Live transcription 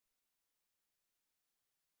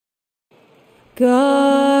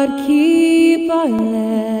God keep our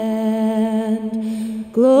land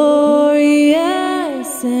glorious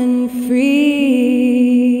and free.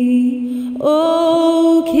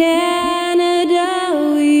 Oh,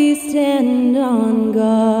 Canada, we stand on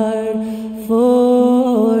guard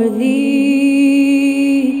for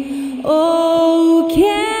thee. Oh,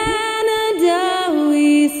 Canada,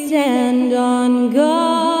 we stand on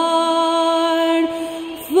guard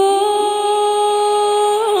for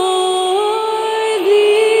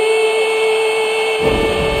thee.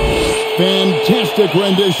 Fantastic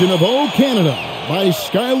rendition of "Oh Canada" by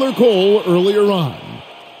Skylar Cole earlier on.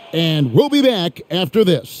 And we'll be back after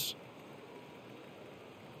this.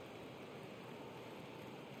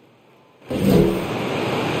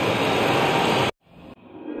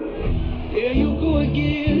 Here you go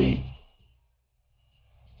again.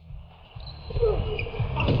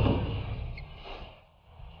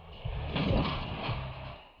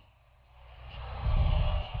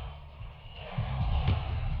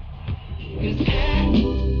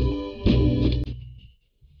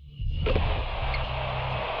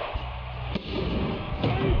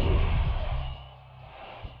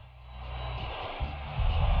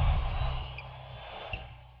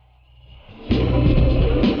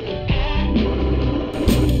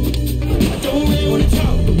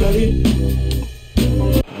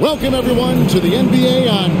 Welcome, everyone, to the NBA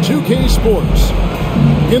on 2K Sports.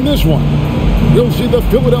 In this one, we'll see the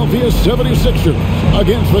Philadelphia 76ers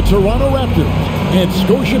against the Toronto Raptors at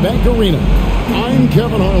Scotiabank Arena. I'm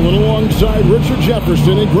Kevin Harlan alongside Richard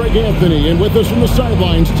Jefferson and Greg Anthony, and with us from the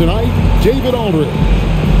sidelines tonight, David Aldridge.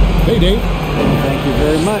 Hey, Dave. Thank you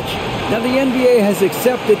very much. Now, the NBA has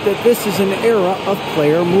accepted that this is an era of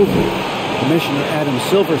player movement. Commissioner Adam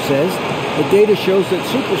Silver says the data shows that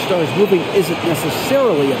superstars moving isn't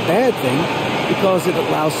necessarily a bad thing because it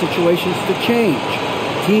allows situations to change.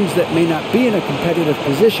 Teams that may not be in a competitive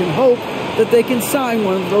position hope that they can sign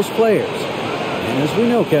one of those players. And as we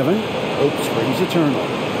know, Kevin, hope springs eternal.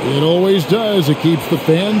 It always does. It keeps the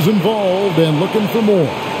fans involved and looking for more.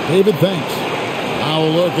 David, thanks. Now a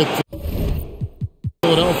look at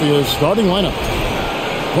Philadelphia's starting lineup.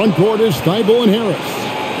 Front court is Thibault and Harris.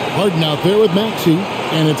 Harden out there with Maxey,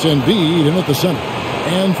 and it's Embiid in at the center.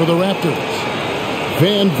 And for the Raptors,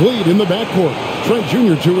 Van Vliet in the backcourt. Trent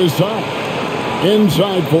Jr. to his side.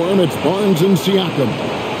 Inside for him, it's Barnes and Siakam.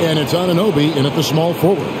 And it's Anunoby in at the small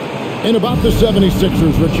forward. And about the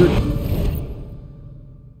 76ers, Richard.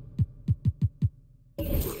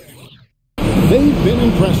 They've been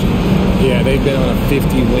impressive. Yeah, they've been on a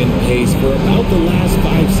 50-win pace for about the last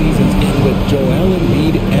 5 seasons. And with Joel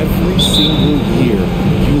Embiid every single year,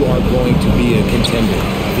 you are going to be a contender.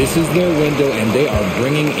 This is their window, and they are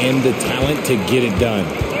bringing in the talent to get it done.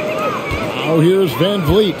 Now here's Van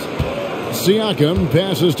Vliet. Siakam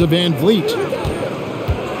passes to Van Vliet.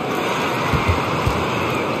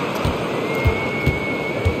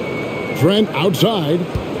 Trent outside.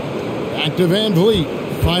 Back to Van Vliet.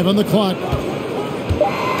 5 on the clock.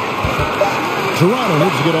 Toronto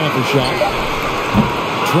needs to get off a shot.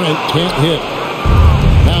 Trent can't hit.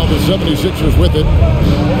 Now the 76ers with it.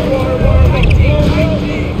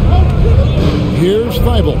 Here's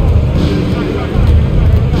Thibault.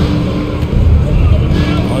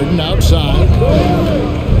 Harden outside.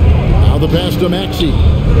 Now the pass to Maxey.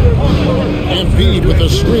 Embiid with the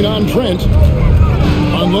screen on Trent.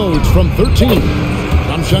 Unloads from 13.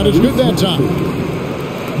 Jump shot is good that time.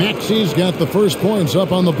 Maxey's got the first points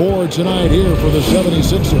up on the board tonight here for the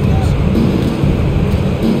 76ers.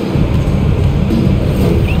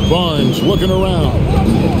 Barnes looking around.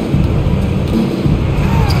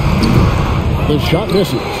 The shot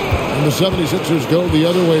misses. And the 76ers go the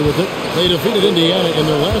other way with it. They defeated Indiana in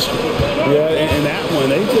their last game. Yeah, and that one,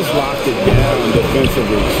 they just locked it down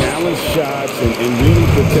defensively. Challenged shots and really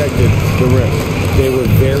protected the rim. They were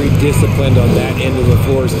very disciplined on that end of the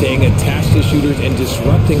floor, staying attached to shooters and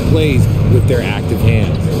disrupting plays with their active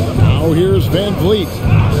hands. Now here's Van Vliet.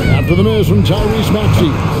 After the miss from Tyrese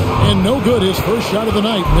Maxey. And no good, his first shot of the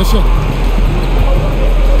night, missing.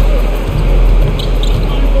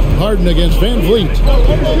 Harden against Van Vliet.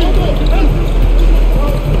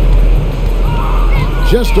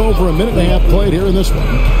 Just over a minute and a half played here in this one.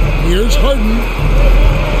 Here's Harden.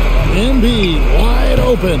 Embiid wide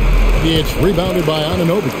open. It's rebounded by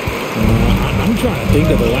Anunoby. I'm trying to think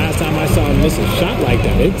of the last time I saw him miss a shot like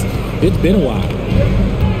that. It's been a while.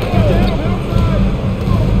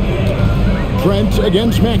 Trent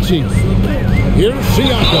against Maxey. Here's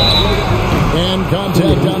Siakam. And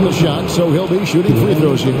contact on the shot, so he'll be shooting free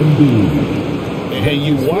throws here. And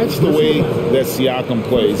you watch the way that Siakam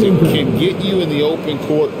plays. It can get you in the open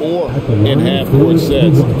court or in half-court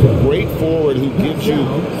sets. Great forward who gives you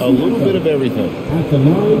a little bit of everything. At the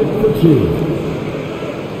line for two.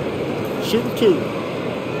 Shoot two.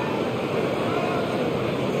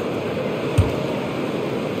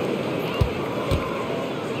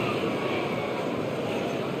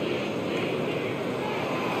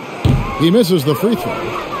 He misses the free throw.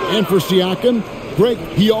 And for Siakam, Greg,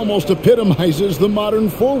 he almost epitomizes the modern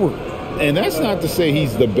forward. And that's not to say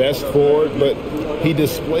he's the best forward, but he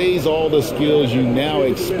displays all the skills you now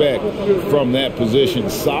expect from that position.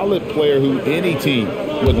 Solid player who any team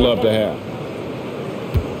would love to have.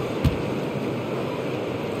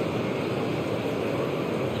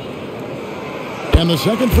 And the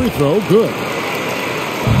second free throw, good.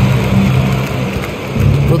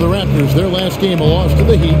 For the Raptors, their last game, a loss to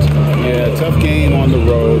the Heat. Yeah, tough game on the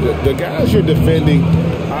road. The guys you're defending,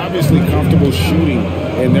 obviously comfortable shooting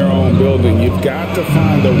in their own building. You've got to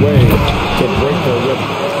find a way to break their rhythm.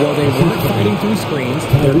 Well, they weren't fighting through screens.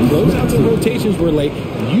 Their closeouts and rotations were late.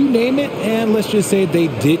 You name it, and let's just say they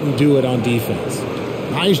didn't do it on defense.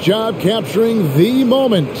 Nice job capturing the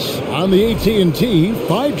moment on the AT&T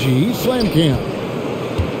 5G Slam Cam.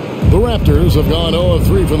 The Raptors have gone 0 of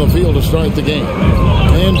 3 from the field to start the game.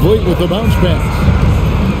 And Vliet with the bounce pass.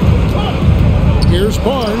 Here's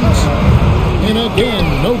Barnes. And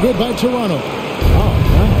again, no good by Toronto.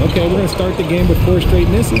 Oh, okay, we're going to start the game with 4 straight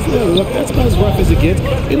misses. Look, that's about as rough as it gets.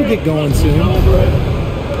 It'll get going soon.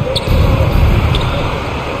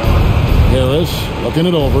 Harris looking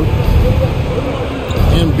it over.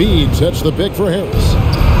 Embiid sets the pick for Harris.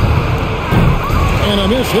 And a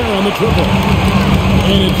miss there on the triple.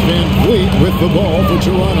 And it's Van Vliet with the ball for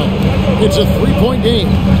Toronto. It's a 3-point game.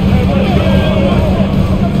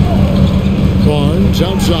 Barnes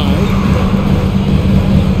outside.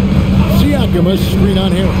 Siakam a screen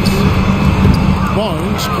on Harris.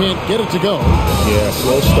 Barnes can't get it to go. Yeah,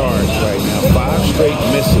 slow start right now. 5 straight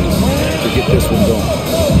misses to get this one going.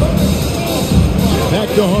 Back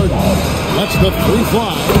to Harden. That's the 3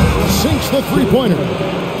 fly. Sinks the three-pointer.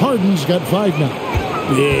 Harden's got 5 now.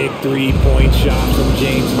 Big 3-point shot from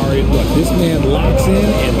James Harden. Look, this man locks in,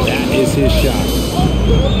 and that is his shot.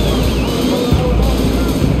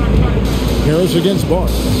 Harris against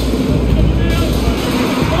Barnes.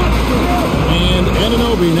 And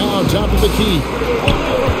Anunoby now top of the key.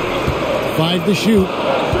 5 to shoot.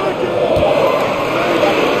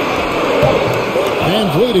 Van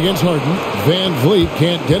Vliet against Harden. Van Vliet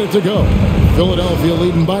can't get it to go. Philadelphia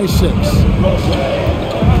leading by 6.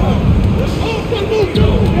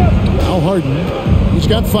 Now Harden. He's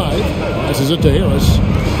got 5. Passes it to Harris.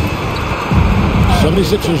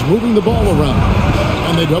 76ers moving the ball around.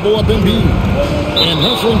 And they double up Embiid. And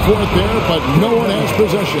hustling for it there, but no one has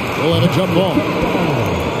possession. They'll have a jump ball.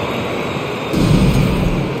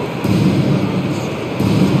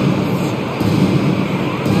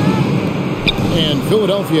 And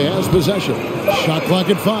Philadelphia has possession. Shot clock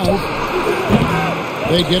at 5.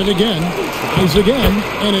 They get it again. He's again,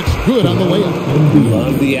 and it's good on the layup.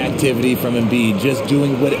 Love the activity from Embiid, just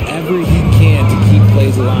doing whatever he can to keep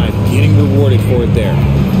plays alive, getting rewarded for it there.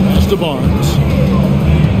 Pass to Barnes.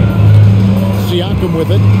 Siakam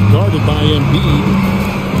with it, guarded by Embiid.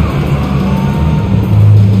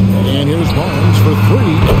 And here's Barnes for 3.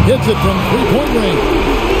 Hits it from 3-point range.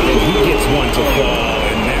 He gets one to fall,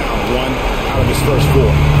 and now one out of his first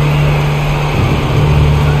 4.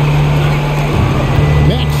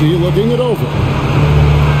 Maxey looking it over.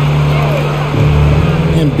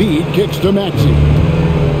 Embiid kicks to Maxey.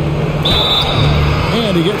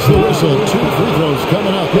 And he gets the whistle. 2 free throws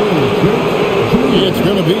coming up. It's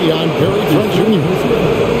going to be on Gary Trent Jr.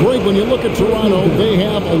 Greg, when you look at Toronto, they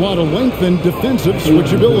have a lot of length and defensive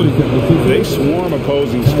switchability. They swarm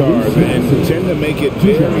opposing stars and tend to make it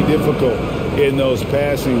very difficult in those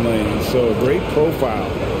passing lanes. So a great profile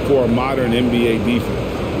for a modern NBA defense.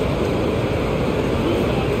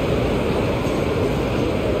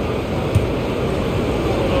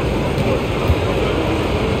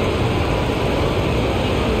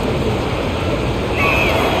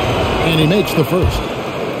 And he makes the first.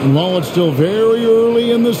 And while it's still very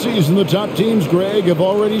early in the season, the top teams, Greg, have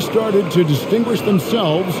already started to distinguish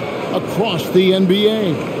themselves across the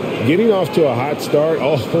NBA. Getting off to a hot start,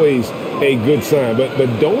 always a good sign. But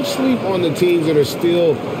don't sleep on the teams that are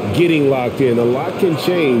still getting locked in. A lot can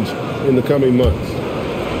change in the coming months.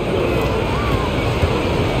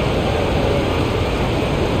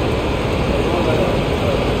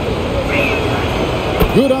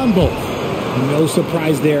 Good on both. No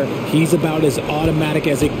surprise there. He's about as automatic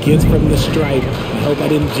as it gets from the stripe. I hope I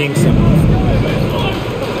didn't jinx him.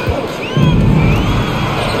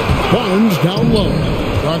 down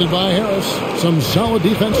low. Guarded by Harris. Some solid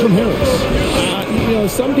defense from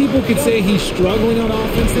Harris. Some people could say he's struggling on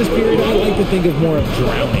offense this period. I like to think of more of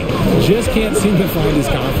drowning. Just can't seem to find his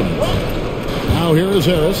confidence. Now here is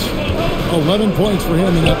Harris. 11 points for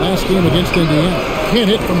him in that last game against Indiana. Can't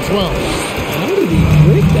hit from 12. How did he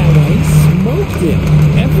break that one? He smoked it.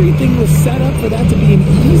 Everything was set up for that to be an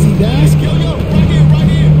easy basket. Right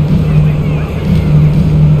here.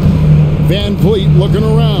 Van Vliet looking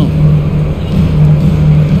around.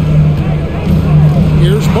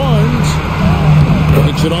 Here's Barnes.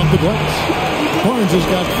 Takes it off the glass. Barnes has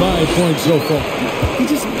got 5 points so far. He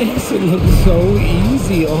just makes it look so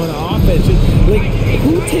easy on offense. Like,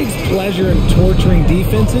 who takes pleasure in torturing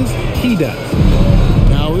defenses? He does.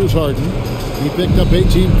 Now here's Harden. He picked up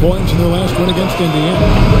 18 points in their last win against Indiana.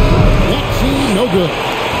 That's no good.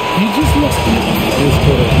 He just looks off this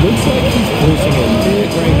quarter. Looks like he's pushing a bit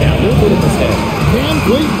right now. A little bit in his head. Van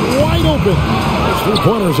Vliet wide open. His 3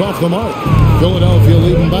 pointers off the mark. Philadelphia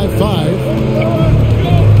leading by 5.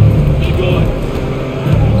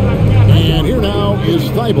 And here now is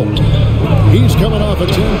Thibault. He's coming off a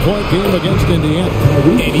 10-point game against Indiana.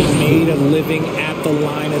 And he made a living at the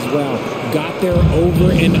line as well. Got there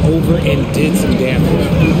over and over and did some damage.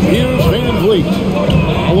 Here's Van Vliet.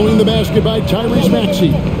 Following the basket by Tyrese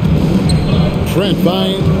Maxey. Trent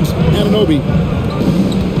finds Anunoby.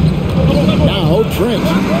 Now Trent.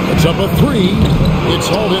 It's up a 3. It's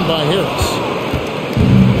hauled in by Harris.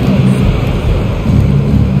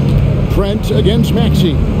 Trent against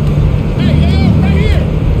Maxey.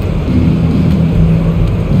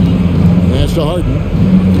 Pass to Harden.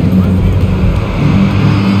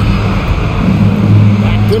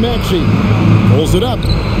 Back to Maxey. Pulls it up.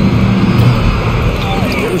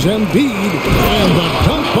 Here's Embiid. And the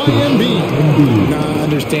dunk by Embiid. Now, I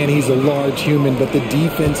understand he's a large human, but the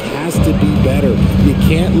defense has to be better. You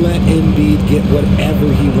can't let Embiid get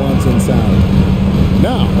whatever he wants inside.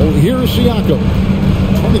 Now, here's Siakam.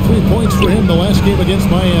 23 points for him the last game against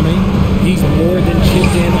Miami. He's more than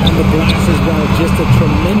chipped in on the glass as well. Just a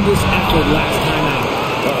tremendous effort last time out.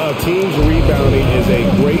 A team's rebounding is a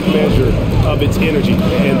great measure of its energy,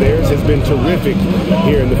 and theirs has been terrific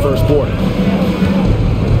here in the first quarter.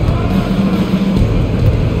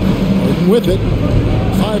 With it,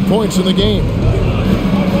 5 points in the game.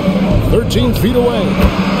 13 feet away.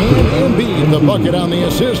 And Embiid, the bucket on the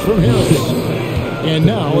assist from Harris. And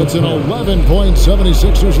now it's an 11-point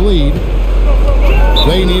 76ers lead.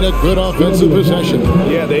 They need a good offensive possession.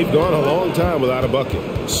 Yeah, they've gone a long time without a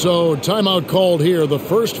bucket. So timeout called here, the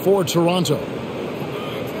first for Toronto.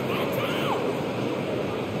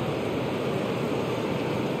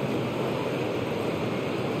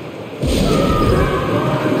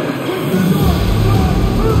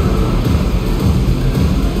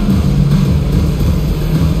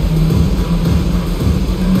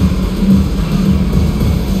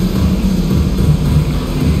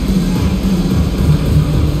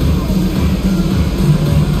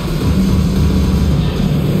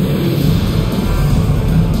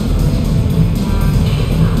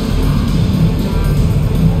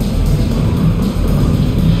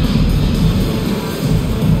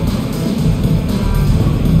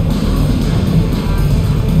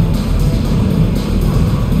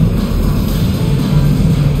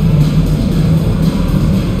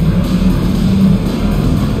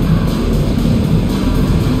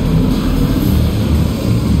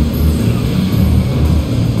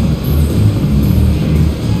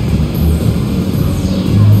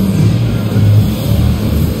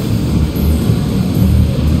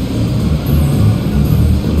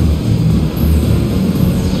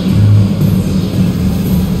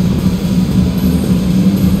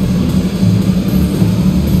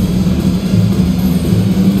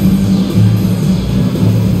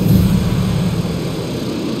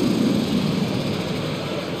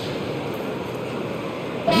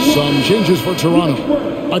 Some changes for Toronto.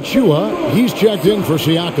 Achua, he's checked in for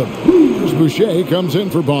Siakam. Here's Boucher comes in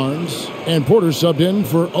for Barnes. And Porter subbed in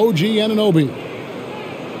for OG Anunoby.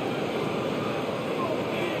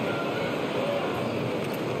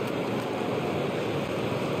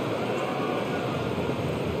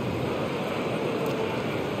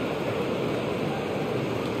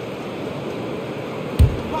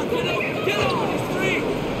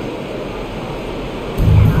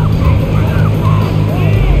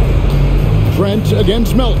 Trent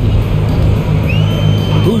against Melton.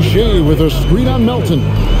 Boucher with a screen on Melton.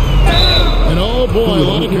 And oh boy, a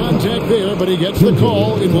lot of contact there, but he gets the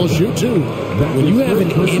call and will shoot 2. When you have an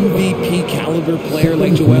MVP caliber player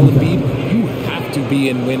like Joel Embiid, you have to be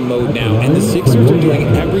in win mode now. And the Sixers are doing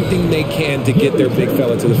everything they can to get their big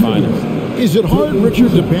fella to the finals. Is it hard,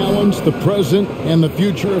 Richard, to balance the present and the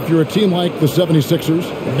future if you're a team like the 76ers?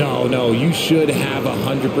 No. You should have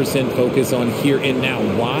 100% focus on here and now.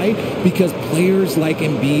 Why? Because players like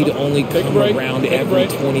Embiid only come around every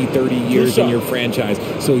 20, 30 years in your franchise.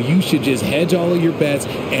 So you should just hedge all of your bets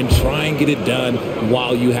and try and get it done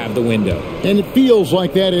while you have the window. And it feels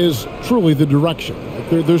like that is truly the direction.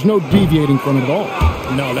 There's no deviating from it at all.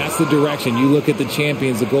 No, that's the direction. You look at the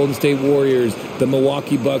champions, the Golden State Warriors, the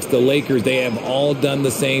Milwaukee Bucks, the Lakers. They have all done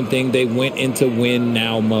the same thing. They went into win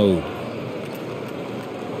now mode.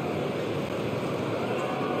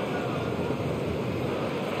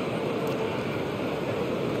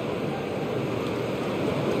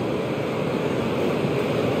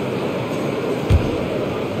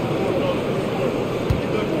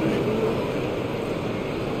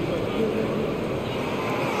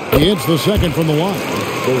 He hits the second from the line.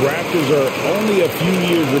 The Raptors are only a few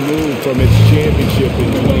years removed from its championship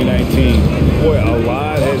in 2019. Boy, a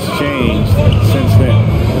lot has changed since then.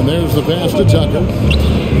 And there's the pass to Tucker.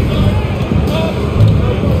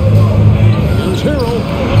 Here's Harrell.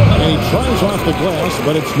 And he tries off the glass,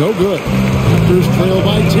 but it's no good. Raptors trail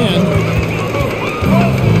by 10.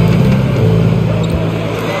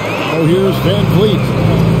 Oh, here's Van Vliet.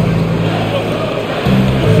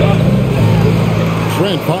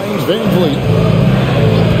 Trent finds Van Vliet.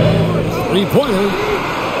 Three-pointer.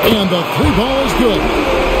 And the three ball is good.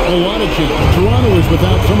 A lot of change. Toronto is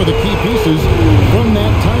without some of the key pieces from that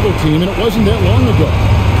title team, and it wasn't that long ago.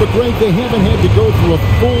 But, Greg, they haven't had to go through a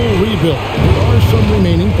full rebuild. There are some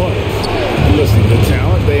remaining parts. Listen, the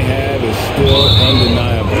talent they have is still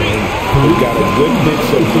undeniable. We've got a good mix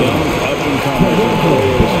of young, up-and-coming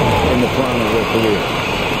players in the prime of their career.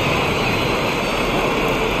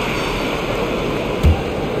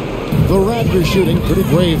 The Raptors shooting pretty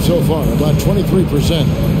brave so far, about 23%.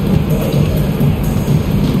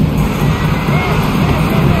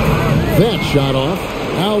 That shot off.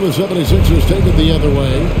 Now the 76ers take it the other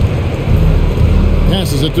way.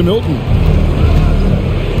 Passes it to Milton.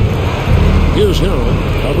 Here's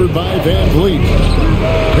Harrell, covered by Van Vliet.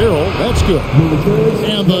 Harrell, that's good.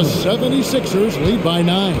 And the 76ers lead by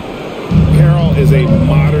 9. Harrell is a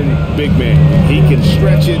modern big man. He can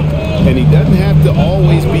stretch it, and he doesn't have to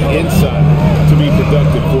always be inside to be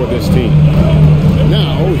productive for this team.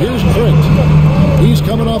 Now, here's Trent. He's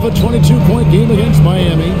coming off a 22-point game against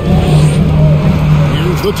Miami.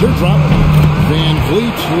 Here's the teardrop. Van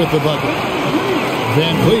Vliet with the bucket.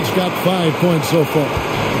 Van Vliet's got 5 points so far.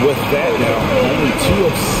 With that now, only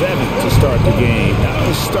 2 of 7 to start the game. Not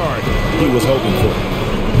the start he was hoping for.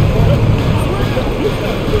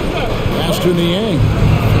 Pass to Niang.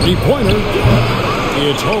 Three-pointer.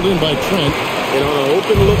 It's hauled in by Trent. And on an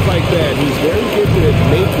open look like that, he's very gifted at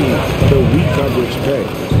making the weak coverage pay.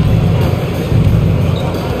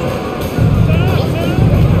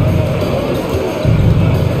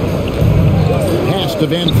 Pass to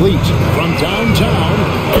Van Vliet from downtown,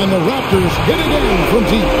 and the Raptors hit it in from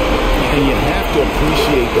deep. And you have to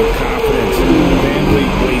appreciate the confidence. Van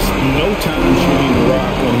Vliet wastes no time shooting the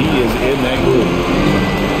rock when he is in that group.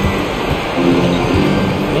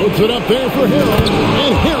 Loads it up there for Harrell,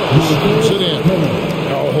 and Harrell shoots it in.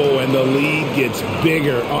 Oh, and the lead gets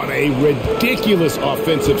bigger on a ridiculous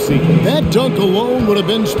offensive sequence. That dunk alone would have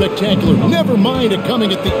been spectacular. Never mind it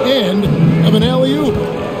coming at the end of an alley-oop.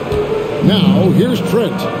 Now, here's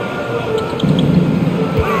Trent.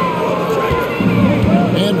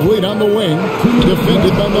 Van Vliet on the wing,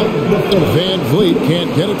 defended by Milton. Van Vliet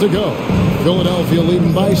can't get it to go. Philadelphia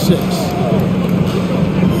leading by 6.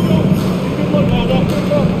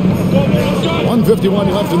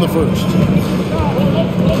 1:51 left in the first.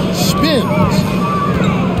 Spins.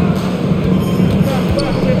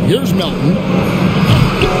 Here's Melton.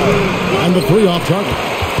 And the 3 off target.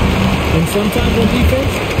 And sometimes on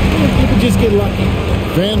defense, you can just get lucky.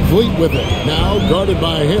 Van Vliet with it. Now guarded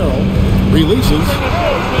by Harrell. Releases.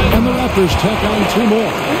 And the Raptors tack on 2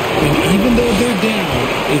 more. And even though they're down,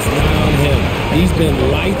 it's not on him. He's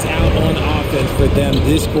been lights out on offense for them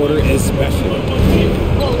this quarter especially.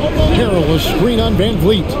 Harrell a screen on Van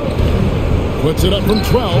Vliet. Puts it up from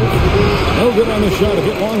 12. No good on the shot a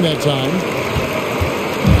bit long that time.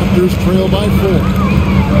 Raptors trail by 4.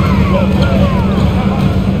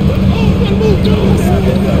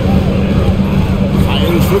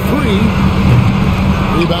 Fires for 3.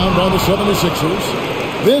 Rebound by the 76ers.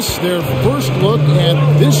 This, their first look at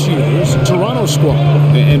this year's Toronto squad.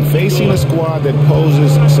 And facing a squad that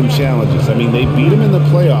poses some challenges. I mean, they beat them in the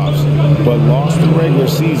playoffs, but lost the regular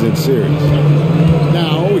season series.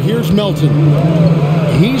 Now, here's Melton.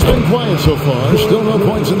 He's been quiet so far. Still no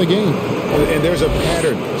points in the game. And there's a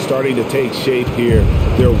pattern starting to take shape here.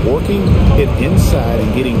 They're working it inside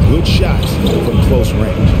and getting good shots from close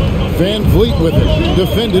range. Van Vliet with it.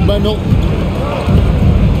 Defended by Milton.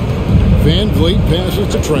 Van Vliet passes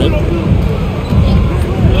to Trent.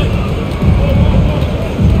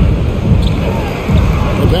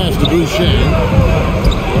 The pass to Boucher.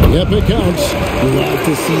 Yep, it counts. Love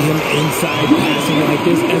to see him inside passing like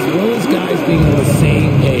this, as well as guys being on the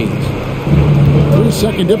same page.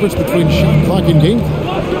 3-second difference between shot clock and game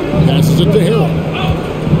clock. Passes it to Harrell.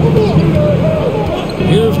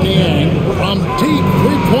 Here's Niang from deep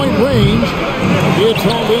three-point range. It's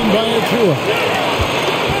hauled in by Achua.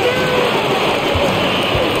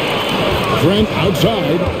 Trent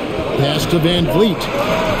outside. Pass to Van Vliet.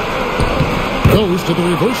 Goes to the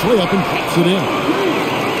reverse layup and pops it in.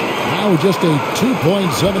 Now just a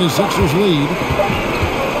 2-point 76ers lead.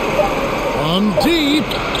 From deep.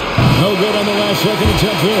 No good on the last second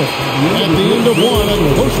attempt there. At the end of one, a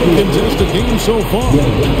closely contested game so far.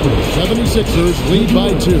 76ers lead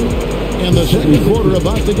by 2. And the second quarter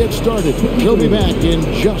about to get started. We'll be back in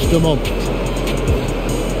just a moment.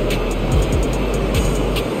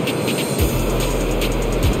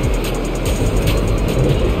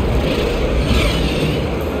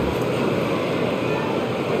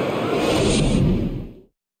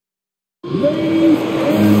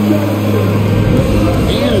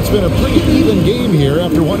 Been a pretty even game here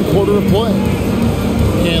after one quarter of play.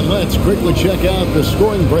 And let's quickly check out the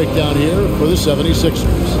scoring breakdown here for the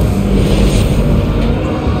 76ers.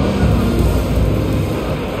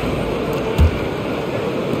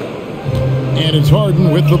 And it's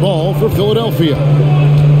Harden with the ball for Philadelphia.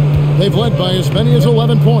 They've led by as many as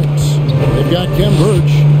 11 points. They've got Kem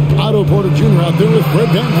Birch, Otto Porter Jr. out there with Fred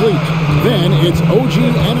Van Vliet. Then it's OG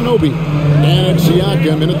Anunoby and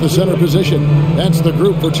Siakam in at the center position. That's the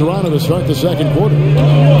group for Toronto to start the second quarter.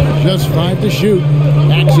 Just 5 to shoot.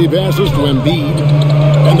 Maxey passes to Embiid,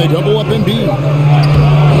 and they double up Embiid.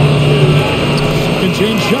 Second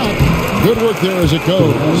change shot. Good work there as it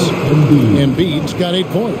goes. Embiid's got 8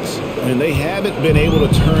 points. And they haven't been able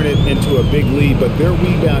to turn it into a big lead, but their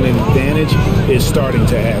rebounding advantage is starting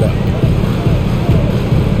to add up.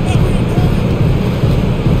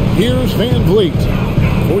 Here's Van Vliet.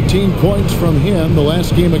 14 points from him the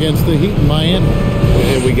last game against the Heat in Miami.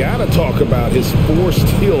 And we got to talk about his 4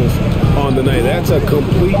 steals on the night. That's a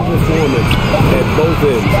complete performance at both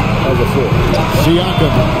ends of the floor.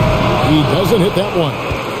 Siakam. He doesn't hit that one.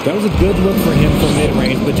 That was a good look for him from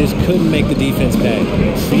mid-range, but just couldn't make the defense pay.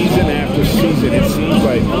 Season after season, it seems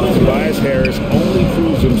like Tobias Harris only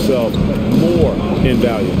proves himself more in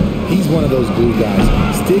value. He's one of those glue guys.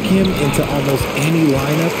 Stick him into almost any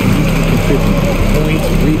lineup, and he can contribute points,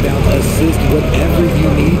 rebounds, assists, whatever you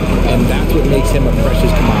need, and that's what makes him a precious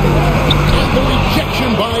commodity. And the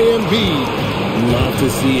rejection by Embiid. Love to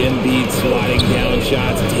see Embiid sliding down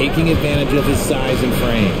shots, taking advantage of his size and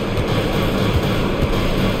frame.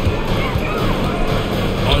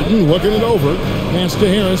 Harden looking it over. Pass to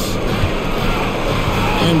Harris.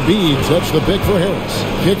 Embiid sets the pick for Harris.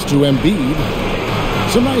 Kicks to Embiid.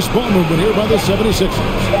 Some nice ball movement here by the 76ers.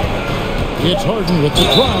 It's Harden with the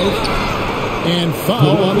drive. And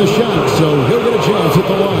foul on the shot, so he'll get a chance at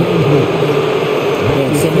the line.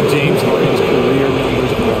 Well, some of James Harden's career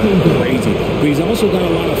numbers are crazy. But he's also got a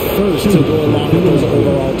lot of firsts to go along with those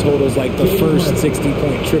overall totals, like the first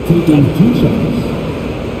 60-point triple-double.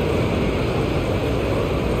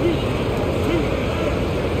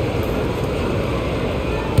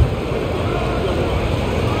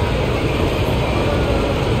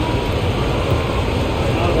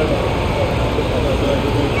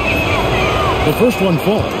 The first one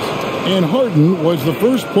falls, and Harden was the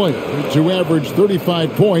first player to average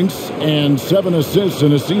 35 points and 7 assists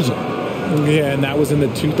in a season. Yeah, and that was in the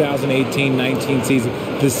 2018-19 season.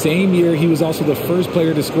 The same year, he was also the first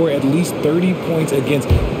player to score at least 30 points against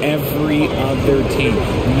every other team.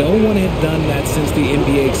 No one had done that since the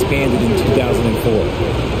NBA expanded in 2004.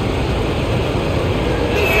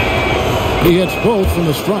 He hits both from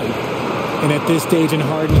the stripe. And at this stage in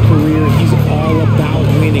Harden's career, he's all about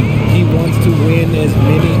winning. He wants to win as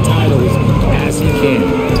many titles as he can.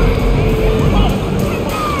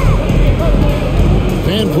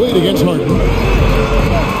 Van Vliet against Harden.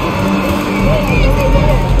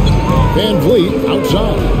 Van Vliet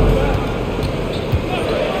outside.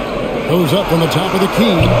 Goes up on the top of the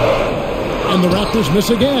key. And the Raptors miss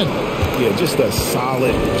again. Yeah, just a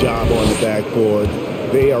solid job on the backboard.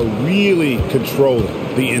 They are really controlling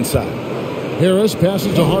the inside. Harris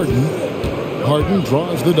passes to Harden. Harden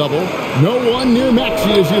draws the double. No one near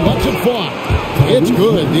Maxey as he lets it fly. It's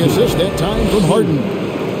good. The assist that time from Harden.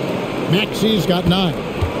 Maxey's got 9.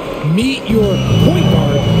 Meet your point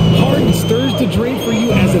guard. Harden stirs the drink for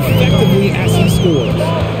you as effectively as he scores.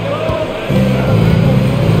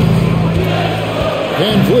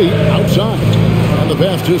 Van Vliet outside. And the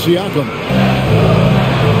pass to Siakam.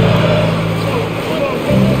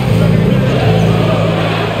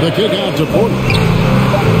 The kick out to Porter.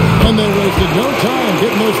 And they wasted no time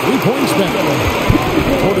getting those 3 points back.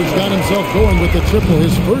 Porter's got himself going with the triple,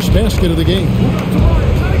 his first basket of the game.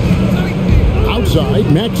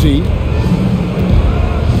 Outside, Maxey.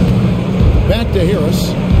 Back to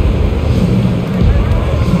Harris.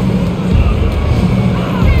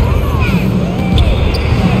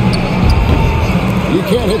 You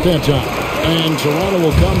can't hit that time. And Toronto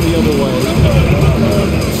will come the other way.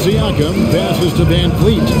 Siakam passes to Van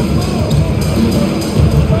Vliet.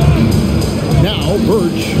 Now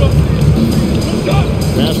Birch.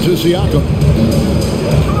 Pass to Siakam.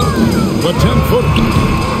 The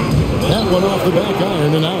 10-footer. That one off the back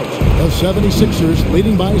iron and out. The 76ers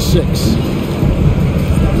leading by 6.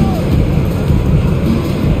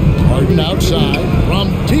 Harden outside from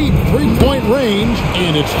deep three-point range,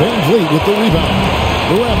 and it's Van Vliet with the rebound.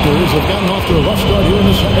 The Raptors have gotten off to a rough start here in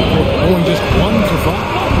the second quarter, going just 1 for 5.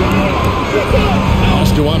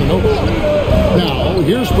 Pass to Anunoby. Now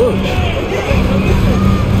here's Birch,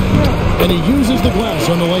 and he uses the glass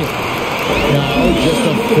on the layup. Now just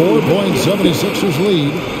a 4-point 76ers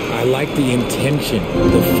lead. I like the intention,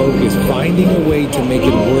 the focus, finding a way to make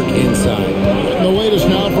it work inside. And the latest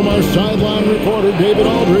now from our sideline reporter, David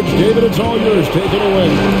Aldridge. David, it's all yours. Take it away.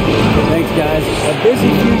 Thanks, guys. A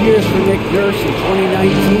busy few years for Nick Nurse. In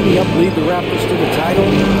 2019, he helped lead the Raptors to the title,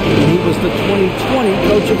 and he was the 2020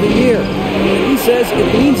 Coach of the Year. He says,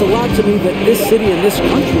 it means a lot to me that this city and this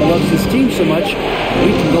country loves this team so much,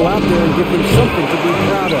 we can go out there and give them something to be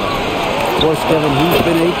proud of. Of course, Kevin, he's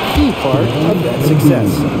been a key part of that success.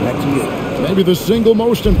 Back to you. Maybe the single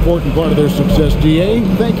most important part of their success, DA.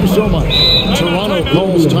 Thank you so much. Toronto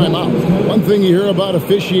calls timeout. One thing you hear about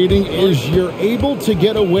officiating is you're able to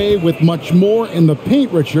get away with much more in the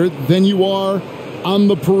paint, Richard, than you are on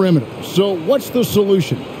the perimeter. So what's the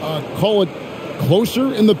solution? Call it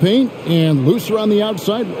closer in the paint and looser on the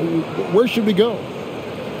outside? Where should we go?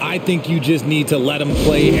 I think you just need to let them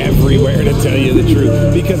play everywhere, to tell you the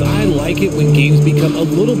truth. Because I like it when games become a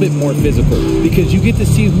little bit more physical. Because you get to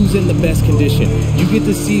see who's in the best condition. You get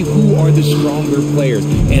to see who are the stronger players.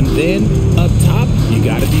 And then, up top, you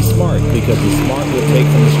got to be smart. Because the smart will take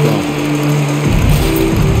from the strong.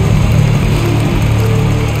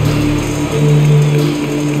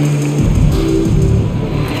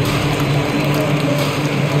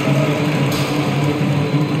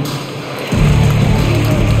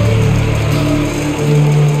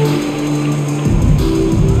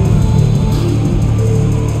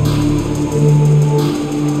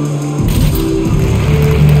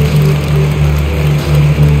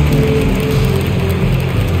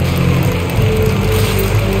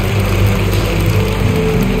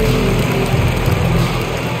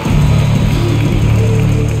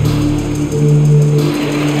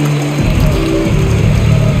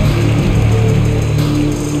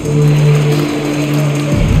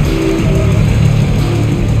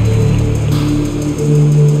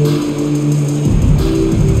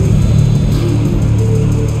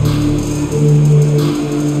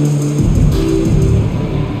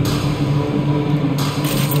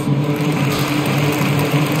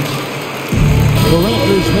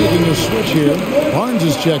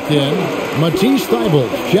 Checked in. Matisse Thybulle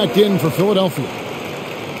checked in for Philadelphia.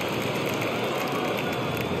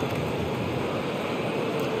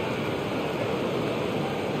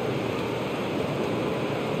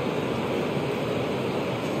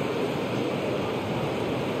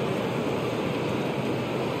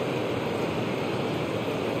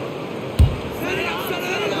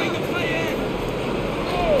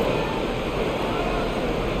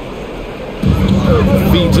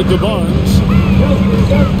 Feeds it to Barnes.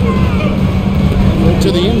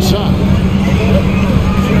 To the inside.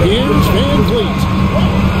 Here's Van Vliet.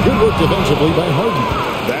 Good work defensively by Harden.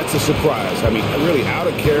 That's a surprise. I mean, really out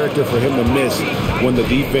of character for him to miss when the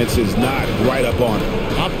defense is not right up on him.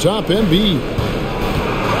 Up top, Embiid.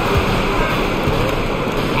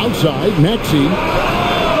 Outside, Maxey.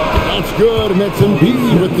 That's good, and that's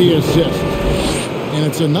Embiid with the assist. And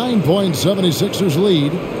it's a 9-point 76ers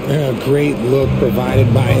lead. A great look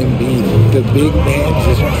provided by Embiid. The big man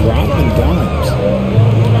just dropping dimes.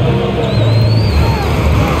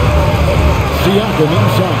 Siakam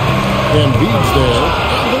inside. Embiid's there.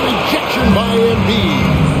 And the rejection by Embiid.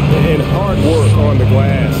 And hard work on the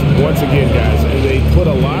glass. Once again, guys, they put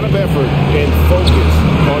a lot of effort and focus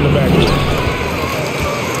on the back end.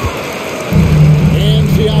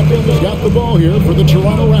 with the ball here for the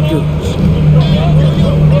Toronto Raptors.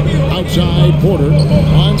 Outside, Porter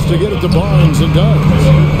wants to get it to Barnes and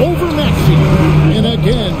does. Over Maxey. And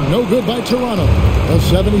again, no good by Toronto. The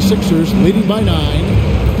 76ers leading by 9.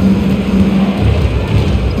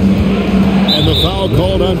 And the foul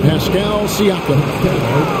called on Pascal Siakam.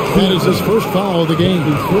 That is his first foul of the game.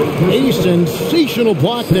 A sensational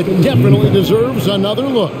block that definitely deserves another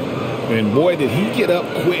look. And boy, did he get up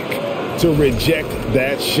quick to reject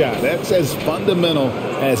that shot. That's as fundamental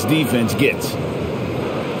as defense gets.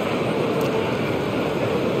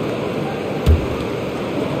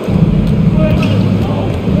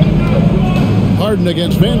 Harden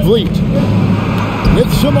against Van Vliet.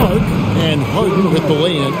 With some arc, and Harden with the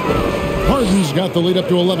lay-in. Harden's got the lead up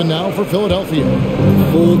to 11 now for Philadelphia.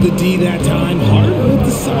 Hold the D that time. Harden with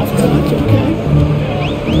the soft touch, okay?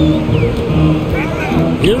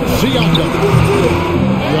 Here's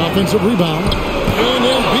Siakam. The offensive rebound. And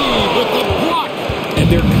Embiid with the block. And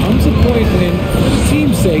there comes a point when, for the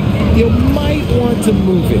team's sake, you might want to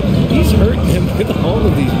move it. He's hurting him with all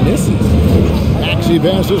of these misses. Maxey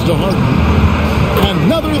passes to Harden.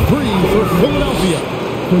 Another three for Philadelphia.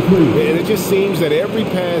 And it just seems that every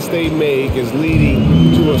pass they make is leading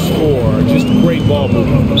to a score. Just great ball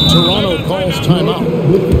movement. Toronto calls timeout.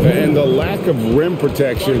 And the lack of rim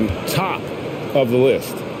protection, top of the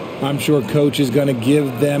list. I'm sure coach is going to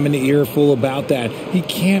give them an earful about that. He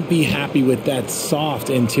can't be happy with that soft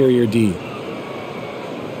interior D.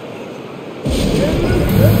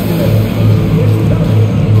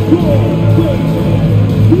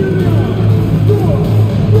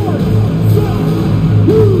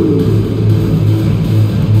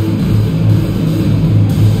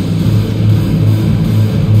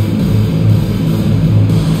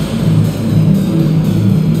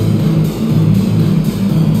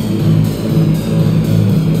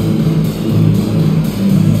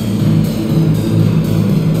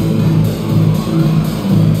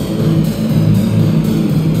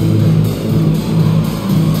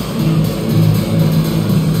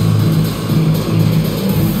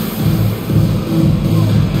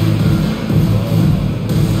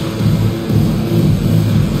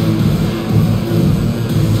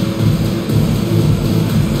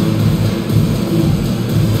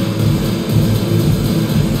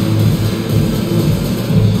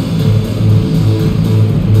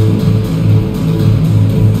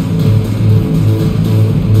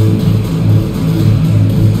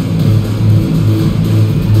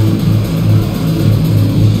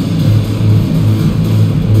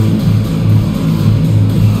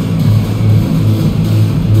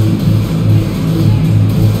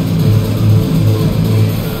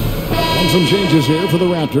 Some changes here for the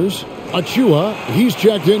Raptors. Achua, he's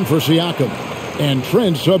checked in for Siakam. And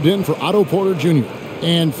Trent subbed in for Otto Porter Jr.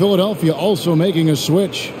 And Philadelphia also making a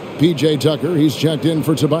switch. P.J. Tucker, he's checked in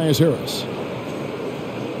for Tobias Harris.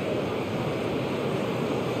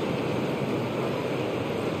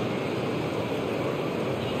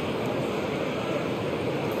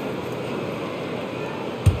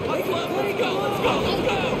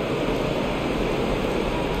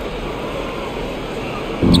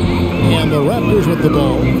 And the Raptors with the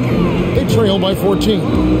ball. They trail by 14.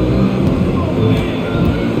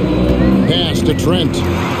 Pass to Trent.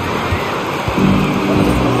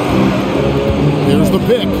 There's the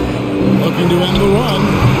pick. Looking to end the run.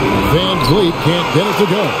 Van Vliet can't get it to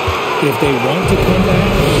go. If they want to come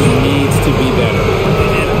back, he needs to be better.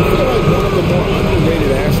 And I feel like one of the more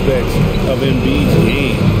underrated aspects of Embiid's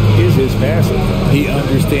game is his passing. He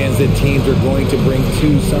understands that teams are going to bring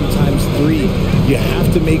 2, sometimes 3. You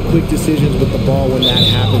have to make quick decisions with the ball when that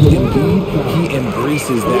happens. Embiid, he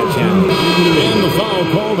embraces that challenge. And the foul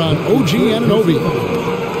called on OG Anunoby.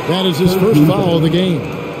 That is his first foul of the game.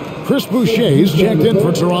 Chris Boucher, he's checked in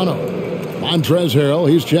for Toronto. Montrezl Harrell,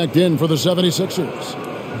 he's checked in for the 76ers.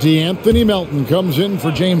 DeAnthony Melton comes in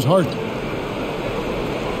for James Harden.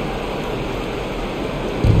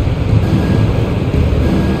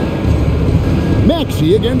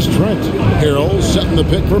 Maxey against Trent. Harrell setting the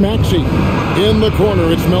pick for Maxey. In the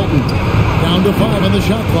corner, it's Melton. Down to 5 on the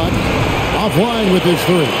shot clock. Offline with his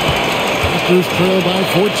 3. Raptors trail by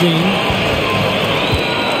 14.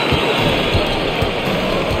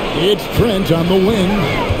 It's Trent on the wing.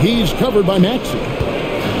 He's covered by Maxey.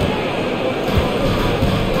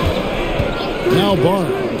 Now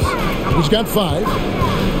Barnes. He's got 5.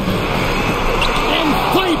 And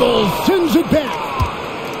Thibault sends it back.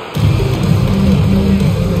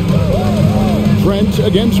 Trent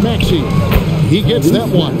against Maxey. He gets that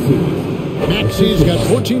one. Maxey's got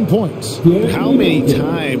 14 points. How many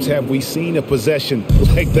times have we seen a possession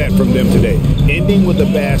like that from them today? Ending with a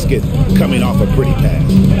basket, coming off a pretty pass.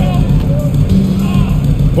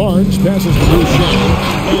 Barnes passes to Boucher,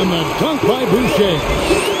 and the dunk by Boucher.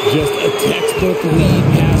 Just a textbook lead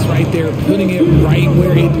pass right there, putting it right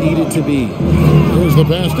where it needed to be. Here's the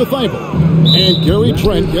pass to Thibault, and Gary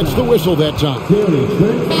Trent gets the whistle that time.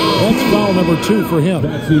 That's foul number 2 for him.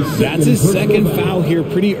 That's his second foul here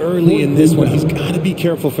pretty early in this one. He's got to be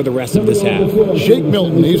careful for the rest of this half. Shake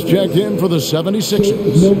Milton, he's checked in for the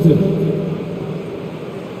 76ers.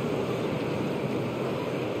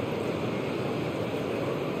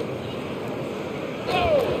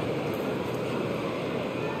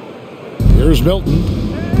 Here's Milton.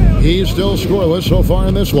 He's still scoreless so far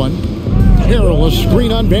in this one. Harrell, a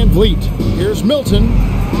screen on Van Vliet. Here's Milton.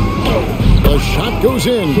 The shot goes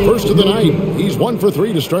in. First of the night. He's 1 for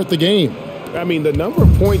 3 to start the game. I mean, the number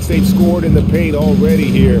of points they've scored in the paint already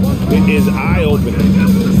here is eye-opening.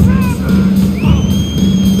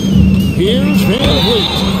 Here's Van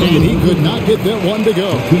Vliet, and he could not get that one to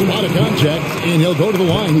go. Out of contact, and he'll go to the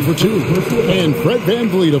line for 2. And Fred Van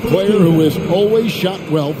Vliet, a player who has always shot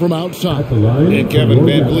well from outside. And Kevin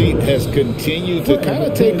Van Vliet has continued to kind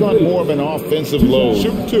of take on more of an offensive load.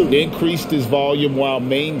 Increased his volume while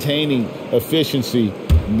maintaining efficiency.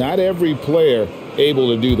 Not every player able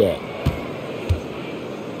to do that.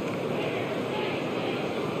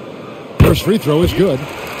 First free throw is good.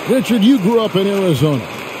 Richard, you grew up in Arizona.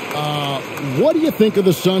 What do you think of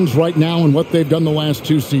the Suns right now and what they've done the last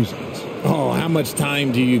 2 seasons? Oh, how much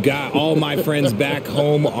time do you got? All my friends back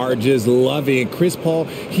home are just loving it. Chris Paul,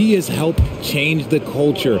 he has helped change the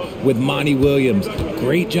culture with Monty Williams.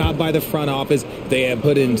 Great job by the front office. They have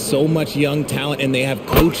put in so much young talent, and they have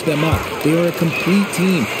coached them up. They are a complete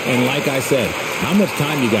team. And like I said, how much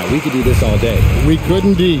time you got? We could do this all day. We could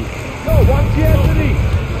indeed. No, watch Anthony.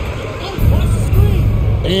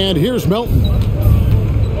 And here's Milton.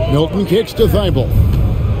 Milton kicks to Thibault.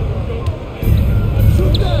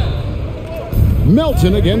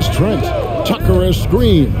 Melton against Trent. Tucker a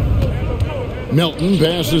screen. Milton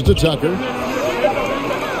passes to Tucker.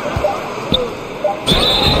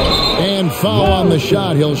 And foul on the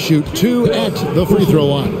shot. He'll shoot 2 at the free throw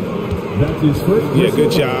line. Yeah,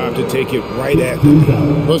 good job to take it right at them.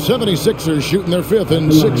 The 76ers shooting their 5th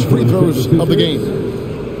and 6th free throws of the game.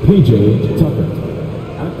 PJ Tucker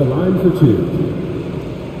at the line for 2.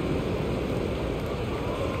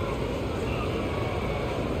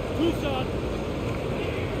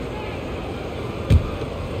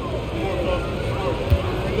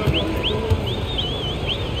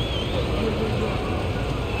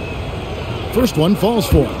 First one falls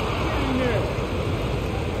for him.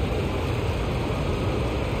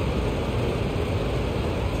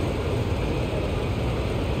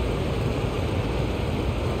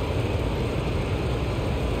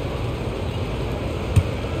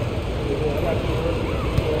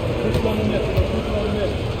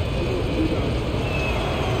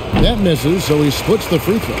 That misses, so he splits the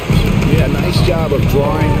free throws. Yeah, nice job of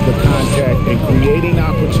drawing the contact and creating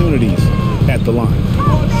opportunities at the line.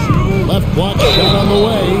 Left block shot on the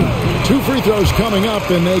way. 2 free throws coming up,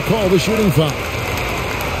 and they call the shooting foul.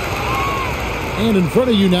 And in front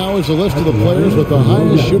of you now is a list of the players with the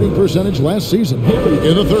highest shooting percentage last season.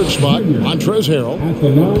 In the 3rd spot, Montrezl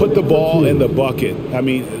Harrell. Put the ball in the bucket. I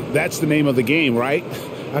mean, that's the name of the game, right?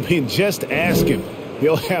 I mean, just ask him.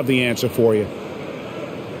 He'll have the answer for you.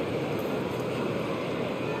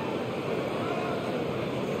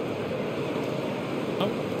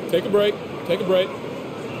 Take a break. Take a break.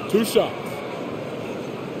 2 shots.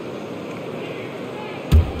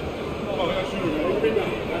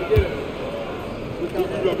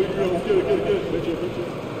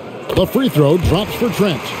 The free throw drops for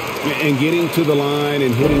Trent. And getting to the line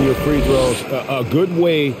and hitting your free throws, a good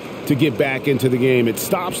way to get back into the game. It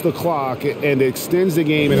stops the clock and extends the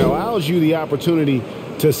game and allows you the opportunity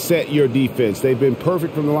to set your defense. They've been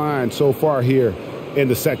perfect from the line so far here in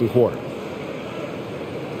the 2nd quarter.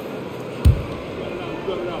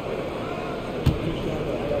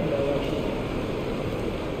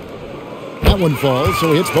 That one falls,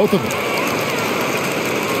 so he hits both of them.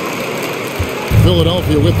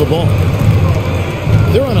 Philadelphia with the ball.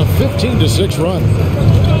 They're on a 15-6 run.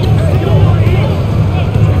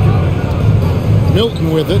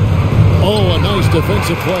 Milton with it. Oh, a nice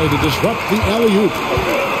defensive play to disrupt the alley-oop.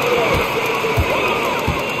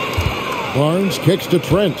 Barnes kicks to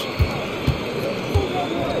Trent.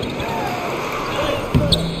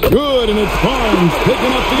 Good, and it's Barnes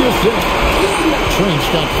picking up the assist. Trent's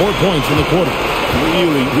got 4 points in the quarter.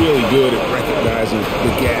 Really, really good at recognizing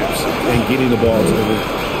the gaps and getting the ball to the rim.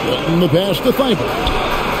 Milton the pass to Thibault.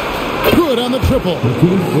 Good on the triple.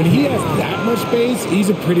 When he has that much space, he's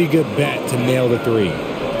a pretty good bet to nail the 3.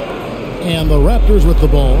 And the Raptors with the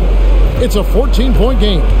ball. It's a 14-point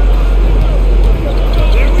game.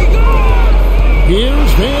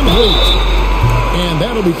 Here's Van Vliet. And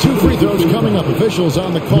that'll be 2 free throws coming up. Officials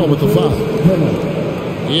on the call with the foul.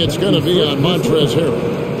 It's going to be on Montrezl Harrell.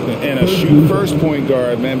 And a shoot-first point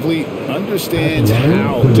guard, Van Vliet understands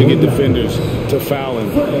how to get defenders to foul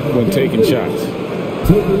him when taking shots.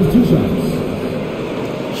 Taking 2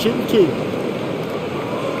 shots. Shoot 2.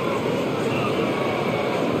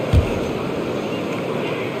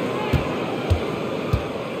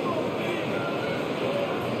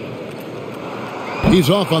 He's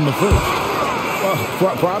off on the first.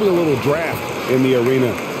 Well, probably a little draft in the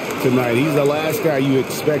arena tonight. He's the last guy you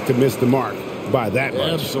expect to miss the mark by that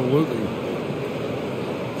much. Absolutely.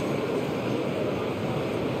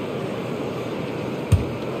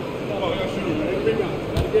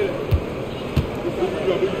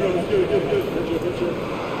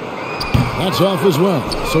 That's off as well,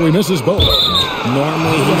 so he misses both.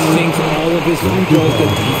 Normally he sinks all of his free throws. The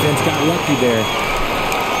defense got lucky there.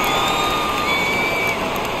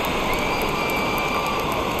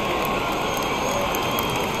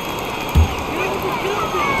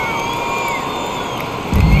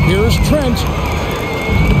 Here's Trent.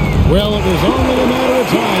 Well, it was only a matter of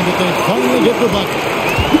time that they finally get the bucket.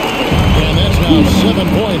 And that's now 7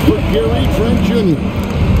 points for Gary Trent Jr.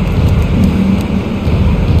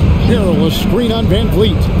 Harrell, a screen on Van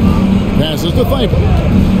Vliet. Passes to Thibault.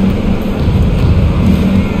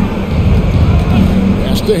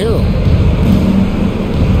 Pass to Harrell.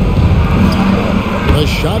 The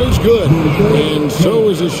shot is good. And so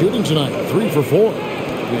is his shooting tonight. 3 for 4.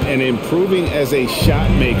 And improving as a shot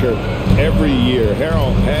maker every year.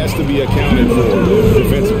 Harrell has to be accounted for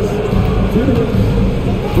defensively.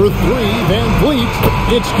 For 3, Van Vliet.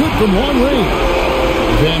 It's good from long range.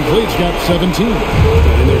 Van Vliet's got 17.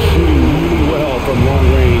 And they're shooting really well from long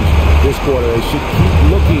range this quarter. They should keep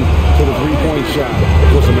looking to the 3-point shot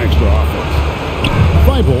for some extra offense.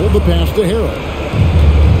 Thibault, the pass to Harrell.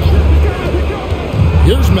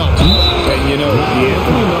 Here's Melton. And you know,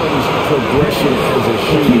 Anthony Melton's progression as a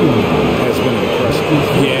shooter has been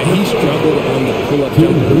impressive. Yeah, he struggled on the pull-up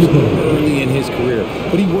jumpers early in his career,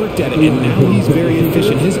 but he worked at it, and now he's very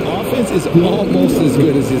efficient. His offense is almost as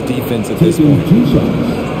good as his defense at this point. 2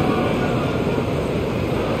 shots.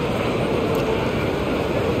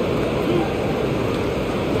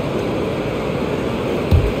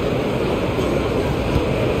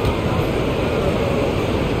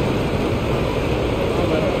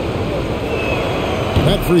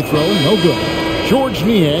 That free throw, no good. George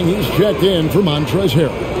Niang, he's checked in for Montrezl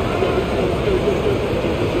Harrell.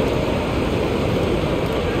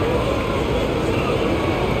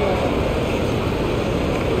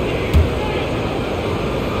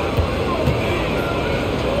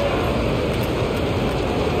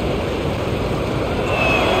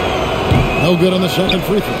 No good on the second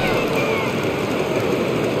free throw.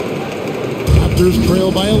 Raptors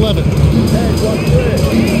trail by 11.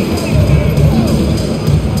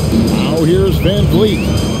 Now here's Van Vliet.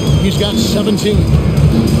 He's got 17.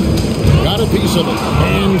 Got a piece of it.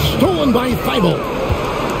 And stolen by Thibault.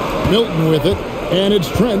 Milton with it. And it's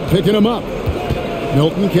Trent picking him up.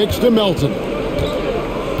 Milton kicks to Melton.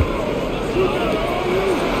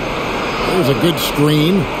 There's a good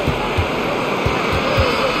screen.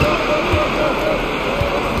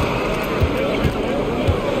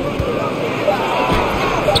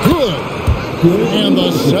 And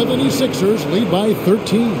the 76ers lead by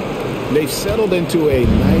 13. They've settled into a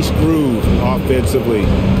nice groove offensively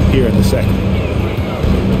here in the second.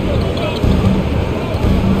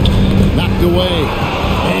 Knocked away.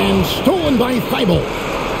 And stolen by Thibault.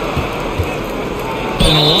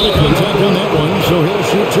 And a lot of contact on that one, so he'll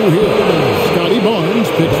shoot 2 here. Scotty Barnes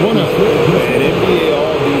picks one up. An NBA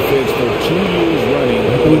All-Defense for 2 years running.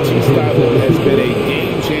 Matisse Thybulle has been a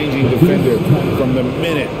game-changing defender from the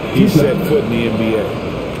minute he set foot in the NBA.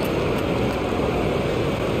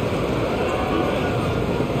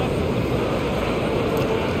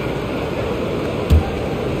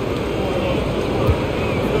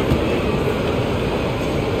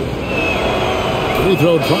 Free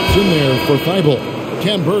throw drops in there for Thibault.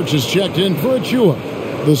 Ken Burge is checked in for Achua.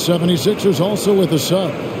 The 76ers also with a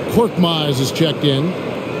sub. Korkmaz is checked in.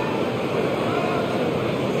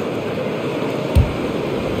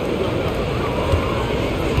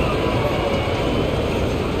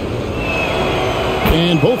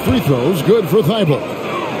 And both free throws good for Thibault.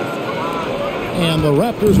 And the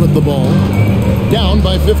Raptors with the ball. Down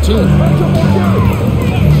by 15.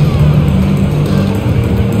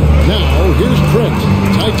 Now, here's Trent.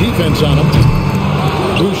 Tight defense on him.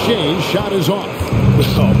 Boucher's shot is off.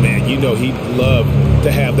 Oh, man, you know he'd love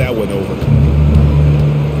to have that one over.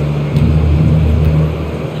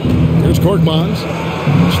 Here's Korkmaz.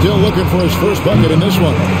 Still looking for his first bucket in this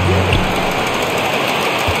one.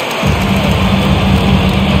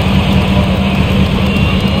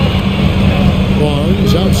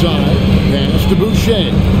 Barnes outside. Pass to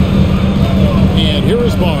Boucher. And here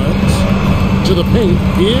is Barnes. To the paint.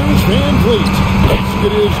 Here's Van Vliet.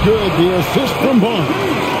 It is good. The assist from Barnes.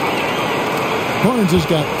 Barnes has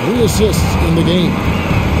got 3 assists in the game.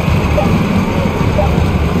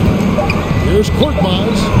 Here's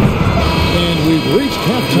Korkmaz. And we've reached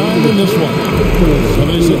halftime in this one.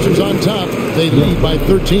 76ers on top. They lead by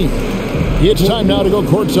 13. It's time now to go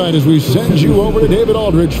courtside as we send you over to David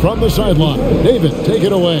Aldridge from the sideline. David, take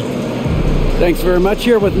it away. Thanks very much.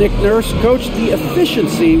 Here with Nick Nurse. Coach, the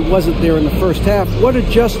efficiency wasn't there in the first half. What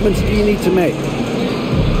adjustments do you need to make?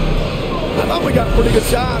 I thought we got pretty good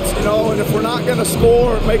shots, and if we're not going to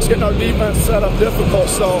score, it makes getting our defense set up difficult.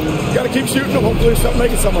 So you got to keep shooting them. Hopefully, start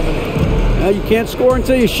making some of them. You can't score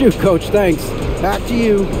until you shoot, Coach. Thanks. Back to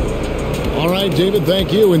you. All right, David,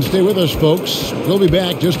 thank you. And stay with us, folks. We'll be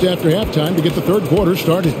back just after halftime to get the third quarter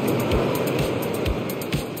started.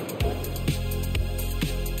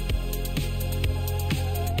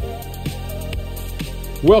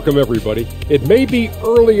 Welcome, everybody. It may be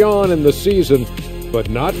early on in the season, but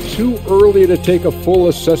not too early to take a full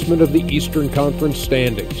assessment of the Eastern Conference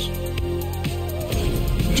standings.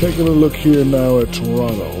 Taking a look here now at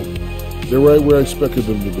Toronto. They're right where I expected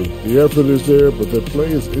them to be. The effort is there, but their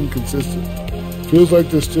play is inconsistent. Feels like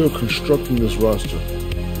they're still constructing this roster.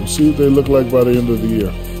 We'll see what they look like by the end of the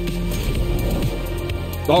year.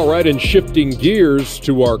 All right, and shifting gears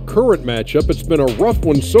to our current matchup, it's been a rough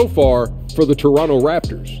one so far for the Toronto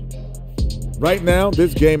Raptors. Right now,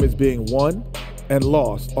 this game is being won and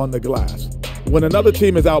lost on the glass. When another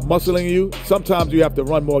team is out muscling you, sometimes you have to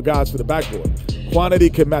run more guys to the backboard. Quantity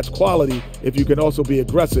can match quality if you can also be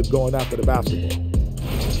aggressive going after the basketball.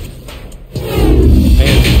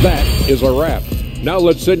 And that is a wrap. Now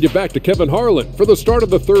let's send you back to Kevin Harlan for the start of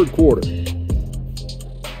the third quarter.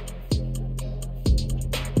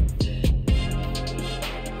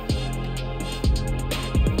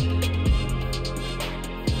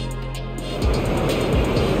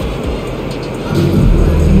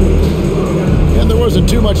 Wasn't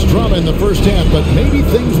too much drama in the first half, but maybe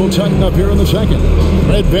things will tighten up here in the second.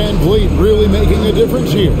 Fred Van Vliet really making a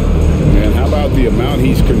difference here. And how about the amount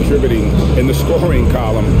he's contributing in the scoring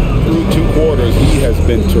column? Through 2 quarters, he has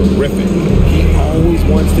been terrific. He always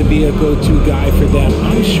wants to be a go-to guy for them.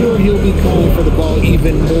 I'm sure he'll be calling for the ball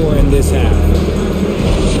even more in this half.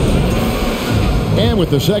 And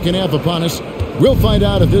with the second half upon us, we'll find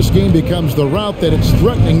out if this game becomes the route that it's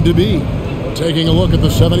threatening to be. Taking a look at the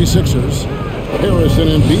 76ers. Harris and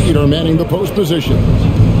Embiid are manning the post positions.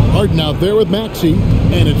 Harden out there with Maxey,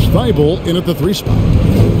 and it's Thibault in at the 3 spot.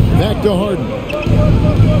 Back to Harden.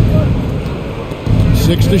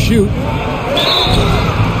 6 to shoot.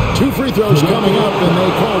 2 free throws coming up, and they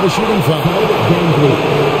call the shooting foul.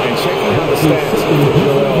 And checking out the stats for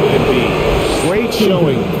Joel Embiid. Great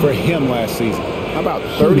showing for him last season. How about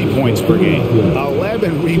 30 points per game,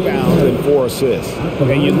 11 rebounds, and 4 assists.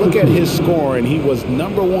 And you look at his scoring, he was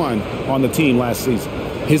 #1 on the team last season.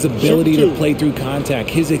 His ability to play through contact,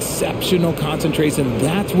 his exceptional concentration,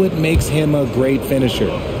 that's what makes him a great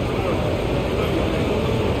finisher.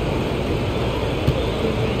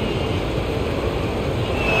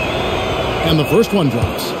 And the first one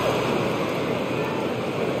drops.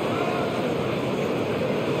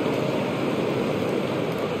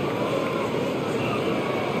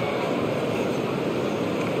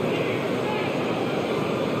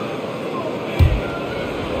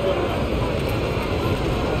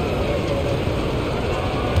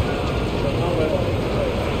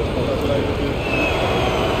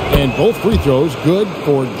 And both free throws good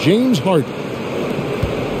for James Harden.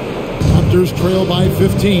 Raptors trail by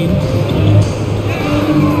 15.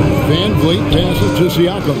 Van Vliet passes to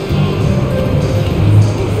Siakam.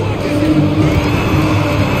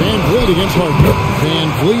 Van Vliet against Harden. Van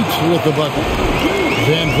Vliet with the bucket.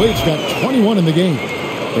 Van Vliet's got 21 in the game.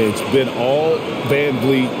 It's been all Van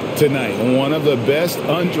Vliet tonight. One of the best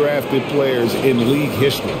undrafted players in league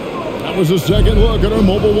history. That was a second look at our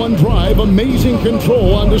Mobile One drive. Amazing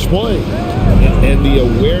control on display. And the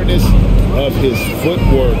awareness of his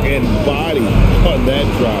footwork and body on that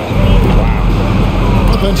drive.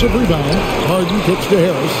 Wow. Offensive rebound. Harden kicks to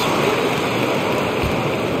Harris.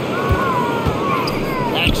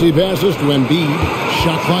 Maxey passes to Embiid.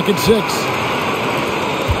 Shot clock at 6.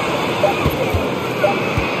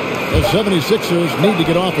 The 76ers need to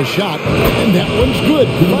get off a shot, and that one's good.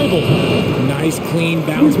 Bible. Nice, clean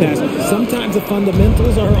bounce pass. Sometimes the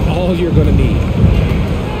fundamentals are all you're going to need.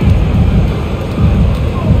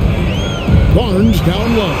 Barnes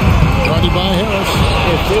down low. Guarded by Harris.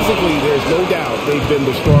 And physically, there's no doubt they've been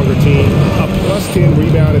the stronger team. A +10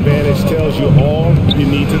 rebound advantage tells you all you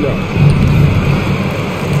need to know.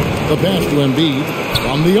 The pass to Embiid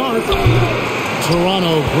from the arc.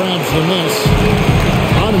 Toronto grabs the miss.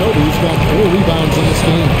 Anunoby's got 4 rebounds in this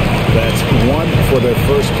game. That's 1 for their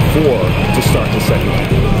first 4 to start the second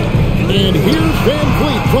half. And here's Van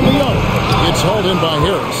Vliet from the arc. It's hauled in by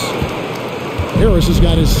Harris. Harris has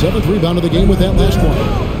got his 7th rebound of the game with that last one.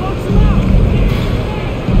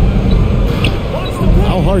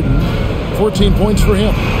 Now Harden, 14 points for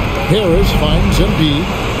him. Harris finds Embiid.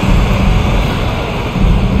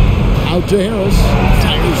 Out to Harris.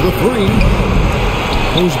 Fires the 3.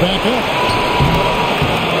 Goes back up.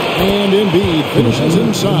 And Embiid finishes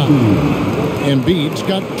inside. Embiid's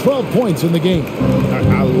got 12 points in the game.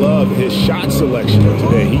 I love his shot selection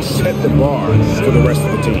today. He set the bar for the rest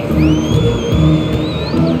of the team.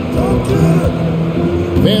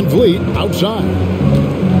 Van Vliet outside.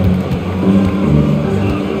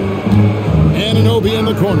 Anunoby in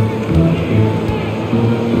the corner.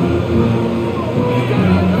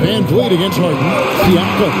 Van Vliet against Harden.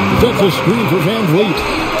 Siakam sets a screen for Van Vliet.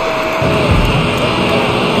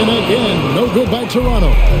 And again, no good by Toronto.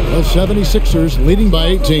 The 76ers leading by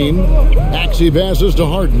 18. Maxey passes to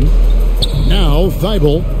Harden. Now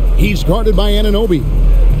Thibault. He's guarded by Anunoby.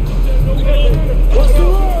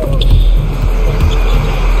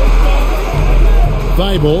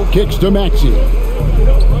 Thibault kicks to Maxey.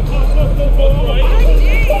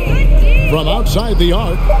 From outside the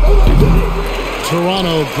arc.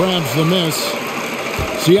 Toronto grabs the miss.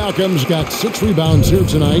 Siakam's got 6 rebounds here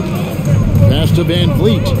tonight. Pass to Van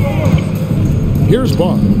Vliet. Here's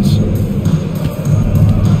Barnes.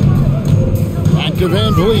 Back to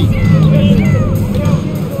Van Vliet.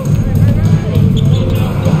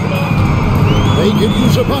 They could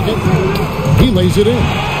use a bucket. He lays it in.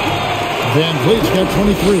 Van Vliet's got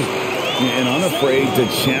 23. And unafraid to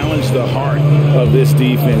challenge the heart of this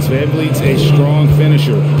defense. Van Vliet's a strong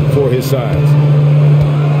finisher for his size.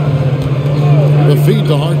 The feed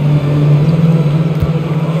to Harden.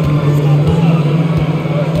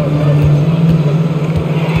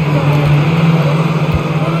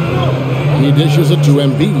 He dishes it to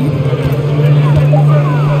Embiid.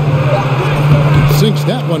 Sinks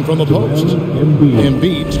that one from the post.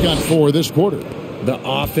 Embiid's got 4 this quarter. The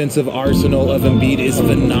offensive arsenal of Embiid is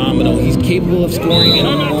phenomenal. He's capable of scoring in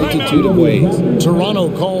a multitude of ways. Toronto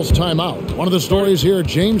calls timeout. One of the stories here,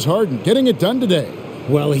 James Harden getting it done today.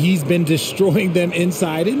 Well, he's been destroying them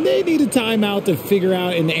inside, and they need a timeout to figure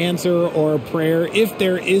out an answer or a prayer if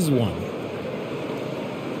there is one.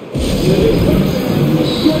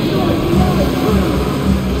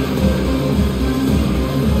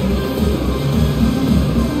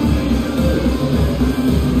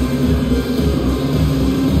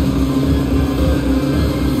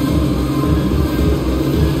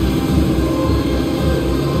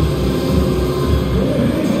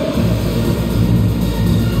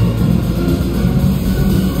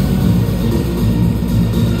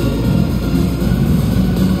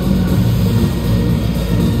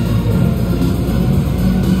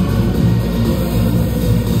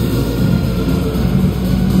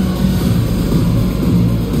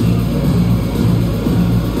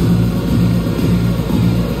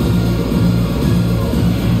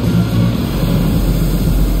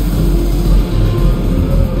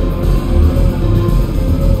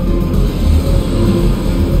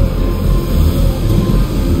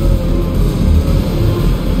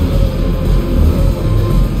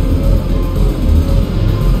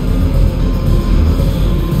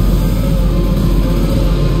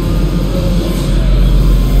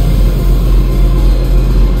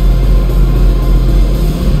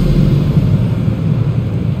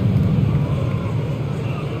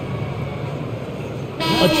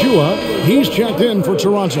 He's checked in for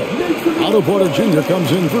Toronto. Otto Porter Jr.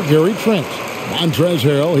 comes in for Gary Trent. Montrezl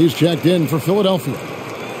Harrell, he's checked in for Philadelphia.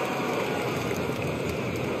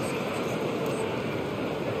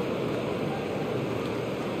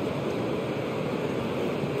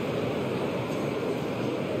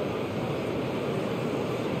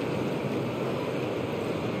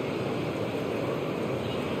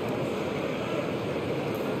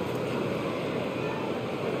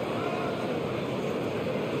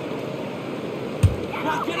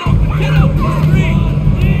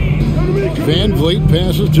 Van Vliet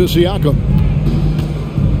passes to Siakam.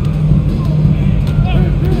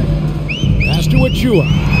 Pass to Achua.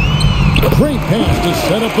 Great pass to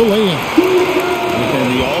set up the lay-in. And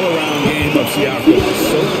the all-around game of Siakam is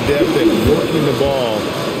so adept at working the ball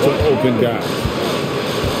to open guys.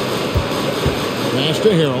 Pass to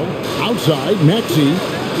Harrell. Outside, Maxey.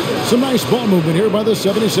 Some nice ball movement here by the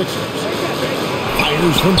 76ers.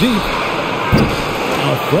 Fires from deep.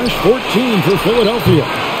 A fresh 14 for Philadelphia.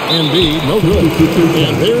 Embiid, no good.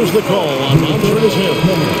 And there's the call on Montrezl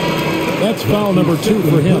Harrell. That's foul number 2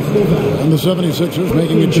 for him. And the 76ers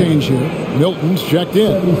making a change here. Milton's checked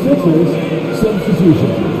in. 76ers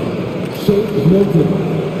substitution. Shake Milton.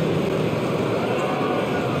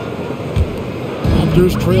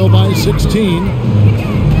 Raptors trail by 16.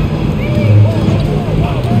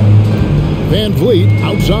 Van Vliet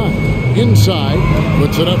outside. Inside.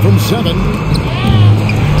 Puts it up from 7.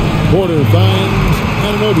 Porter finds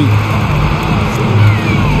Anunoby.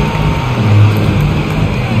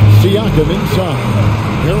 Siakam inside.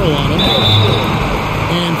 Harrell on him.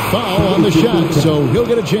 And foul on the shot, so he'll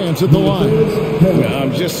get a chance at the line.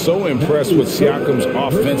 I'm just so impressed with Siakam's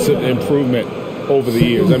offensive improvement over the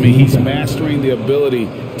years. I mean, he's mastering the ability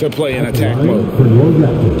to play in attack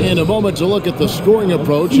mode. In a moment to look at the scoring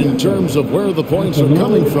approach in terms of where the points are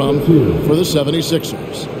coming from for the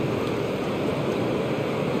 76ers.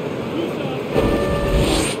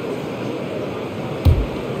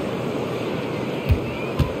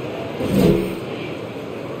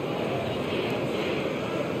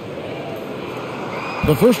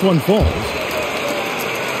 The first one falls.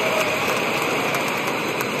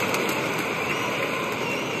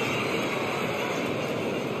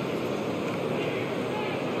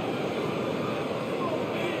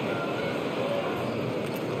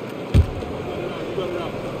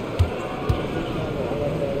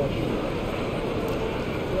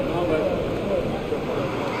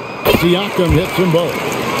 Siakam hits them both.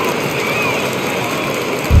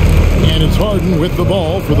 And it's Harden with the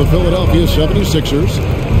ball for the Philadelphia 76ers.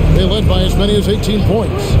 They led by as many as 18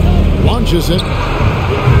 points. Launches it.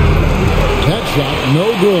 That shot,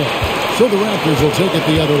 no good. So the Raptors will take it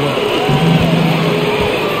the other way.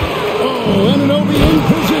 Oh, Anunoby in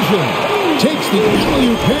position. Takes the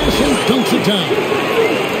alley-oop pass and dunks it down.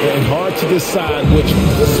 And hard to decide which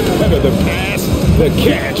is better, the pass, the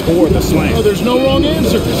catch, or the slam. Oh, there's no wrong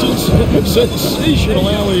answer. It's a sensational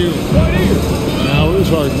alley-oop. Now here's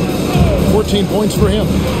Harden. 14 points for him.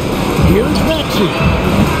 Here's Maxey.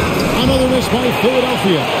 Another miss by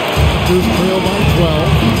Philadelphia. Raptors trail by 12.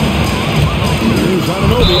 Here's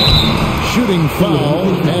Anunoby. Shooting foul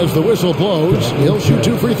as the whistle blows. He'll shoot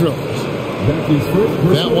 2 free throws.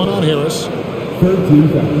 That one on Harris.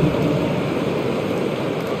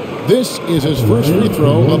 This is his first free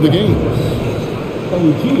throw of the game.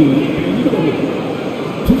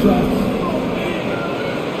 2 shots.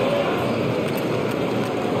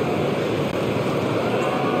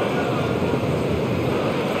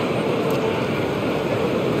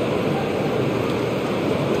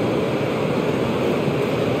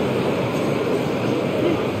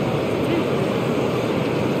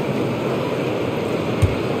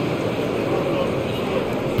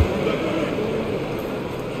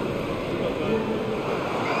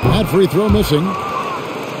 That free throw missing.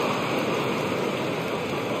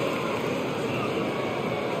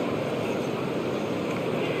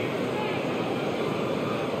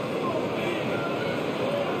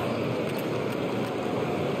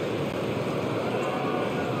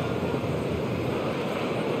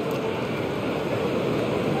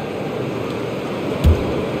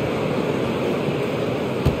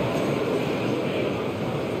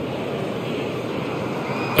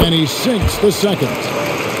 And he sinks the second.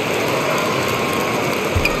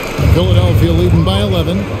 Philadelphia leading by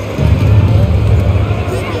 11.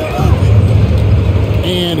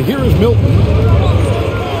 And here is Milton.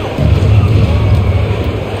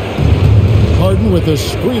 Harden with a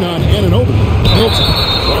screen on Anunoby. Milton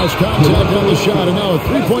draws contact on the shot, and now a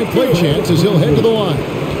 3-point play chance as he'll head to the line.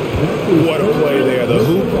 What a play there. The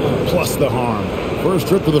hoop plus the harm. First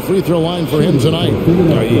trip to the free throw line for him tonight.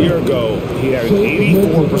 A year ago, he had an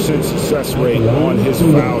 84% success rate on his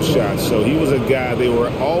foul shots, so he was a guy they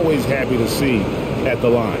were always happy to see at the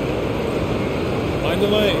line. Mind the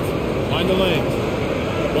lanes. Mind the lanes.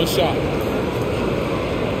 One shot.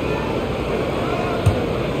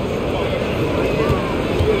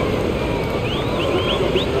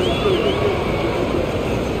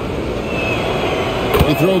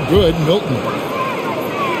 Free throw good, Milton.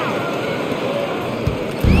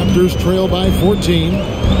 Raptors trail by 14.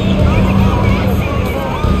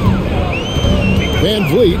 Van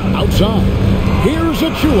Vliet outside. Here's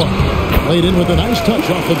Achua. Played in with a nice touch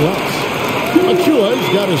off the glass.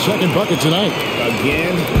 Achua's got his second bucket tonight.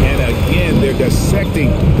 Again and again, they're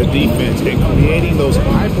dissecting the defense and creating those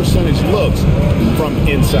high percentage looks from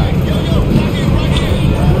inside.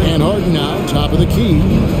 And Harden now, top of the key.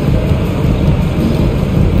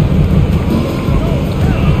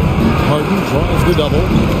 Harden draws the double.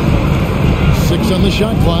 6 on the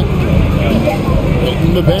shot clock.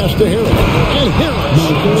 Milton the pass to Harris. And Harris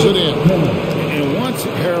shoots it in. And once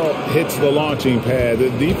Harrell hits the launching pad, the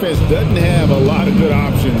defense doesn't have a lot of good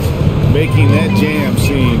options, making that jam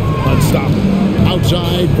seem unstoppable.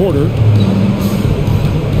 Outside, Porter.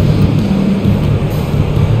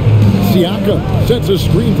 Siakam sets a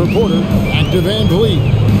screen for Porter. Back to Van Vliet.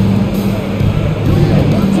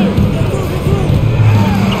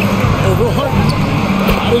 Over Harden.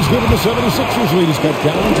 That is good in the 76ers lead. He's got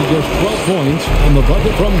down to just 12 points on the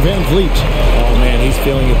bucket from Van Vliet. Oh, man, he's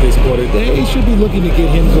feeling it this quarter. They should be looking to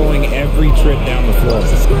get him going every trip down the floor.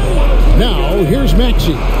 Now, here's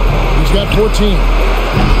Maxey. He's got 14.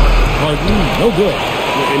 Harden, no good.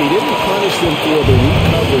 And he didn't punish them for the weak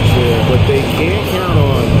coverage there, but they can't count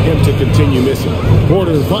on him to continue missing.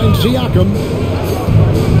 Porter finds Siakam.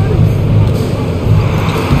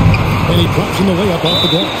 And he drops in the layup off the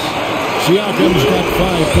glass. Siakam's got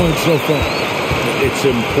 5 points so far. It's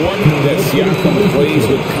important that Siakam plays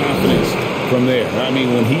with confidence from there. I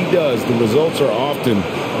mean, when he does, the results are often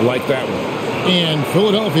like that one. And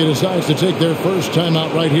Philadelphia decides to take their first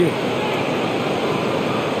timeout right here.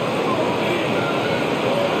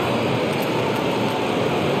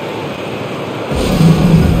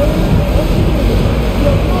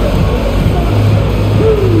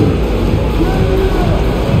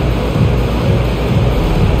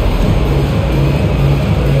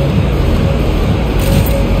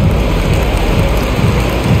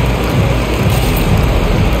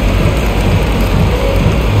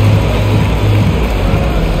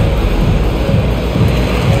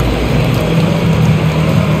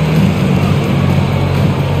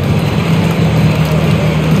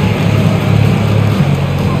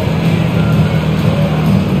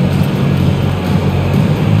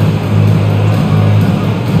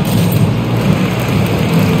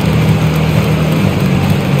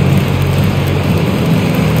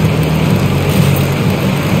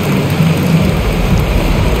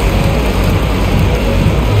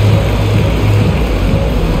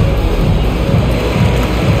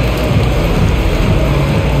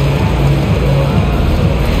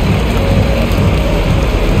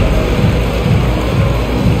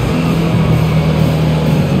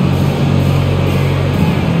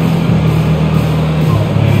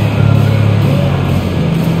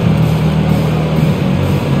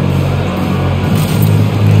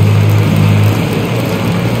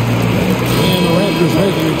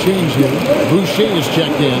 Change here. Boucher is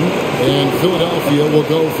checked in, and Philadelphia will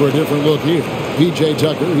go for a different look here. P.J.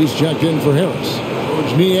 Tucker, he's checked in for Harris.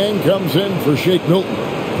 George Niang comes in for Shake Milton.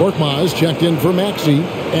 Korkmaz checked in for Maxey,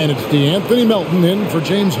 and it's DeAnthony Melton in for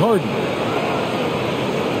James Harden.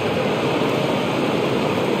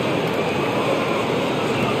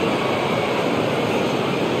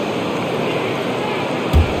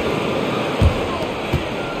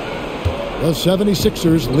 The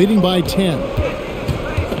 76ers leading by 10.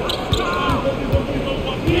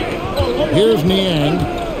 Here's Niang.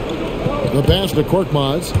 The pass to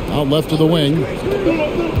Korkmaz. Out left to the wing.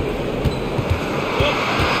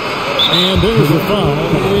 And there's the foul.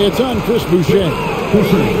 It's on Chris Boucher.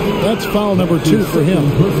 That's foul number 2 for him.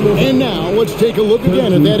 And now let's take a look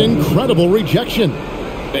again at that incredible rejection.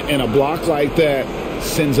 And a block like that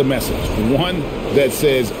sends a message. One that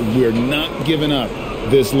says we're not giving up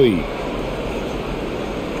this lead.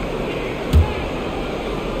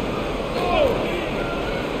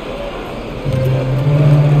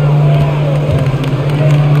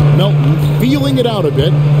 Feeling it out a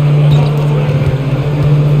bit.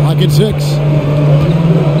 Clock at 6.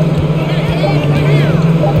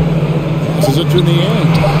 Passes it to Niang.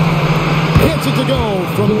 Hits it to go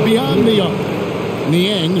from beyond the arc.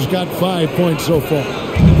 Niang's got 5 points so far.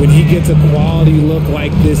 When he gets a quality look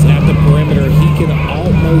like this at the perimeter, he can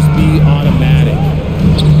almost be automatic.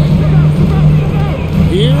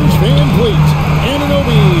 Here's Van Vliet.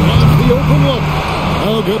 Anunoby has the open look.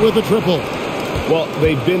 Oh, good with the triple. Well,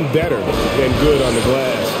 they've been better than good on the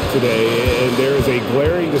glass today, and there is a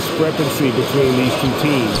glaring discrepancy between these two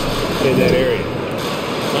teams in that area.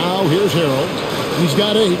 Now here's Harrell. He's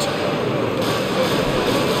got 8.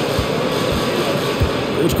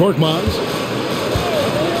 Here's Korkmaz.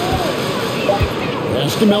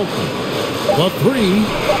 Pass to Melton. The 3.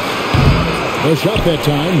 The shot that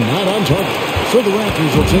time, not on target. So the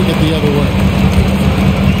Raptors will take it the other way.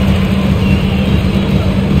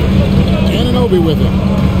 Anunoby with him.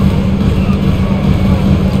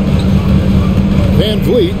 Van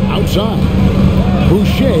Vliet outside.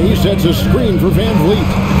 Boucher sets a screen for Van Vliet.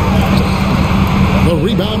 The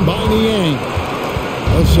rebound by Niang.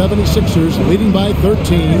 The 76ers leading by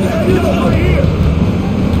 13.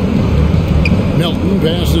 Melton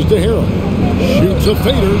passes to Harrell. Shoots a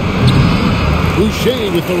fader. Boucher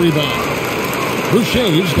with the rebound.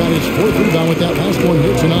 Boucher's got his 4th rebound with that last one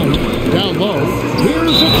here tonight. Down low.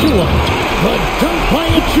 Here's Achua. The dunk by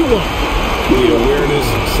Achua. The awareness,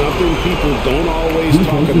 something people don't always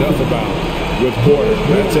talk enough about with Porter.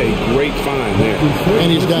 That's a great find there.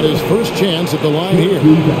 And he's got his first chance at the line here.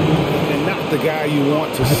 And not the guy you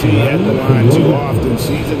want to see at the line too often.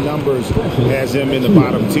 Season numbers has him in the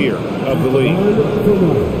bottom tier of the league.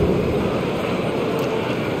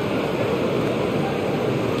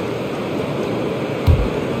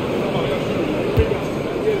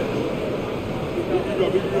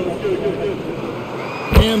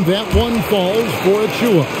 And that one falls for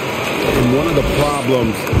Achua. And one of the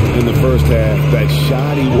problems in the first half, that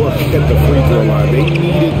shoddy work at the free throw line. They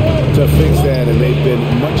needed to fix that, and they've been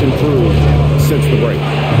much improved since the break.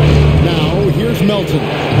 Now, here's Melton.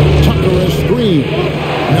 Tucker a screen.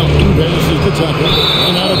 Melton passes to Tucker.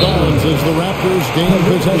 And out of bounds as the Raptors gain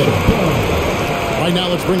possession. Right now,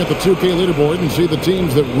 let's bring up the 2K leaderboard and see the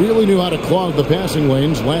teams that really knew how to clog the passing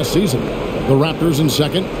lanes last season. The Raptors in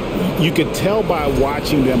second. You could tell by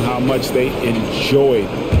watching them how much they enjoyed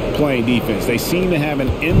playing defense. They seem to have an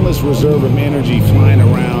endless reserve of energy flying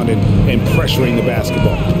around and pressuring the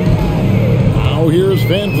basketball. Now here's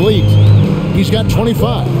Van Vliet. He's got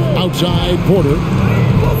 25. Outside Porter.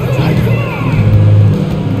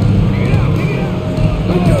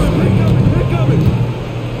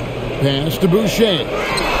 Pass to Boucher.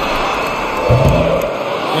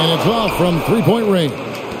 And it's off from three-point range.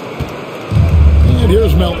 And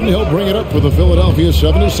here's Melton. He'll bring it up for the Philadelphia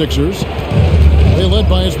 76ers. They led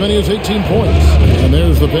by as many as 18 points. And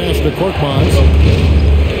there's the pass to Korkmaz.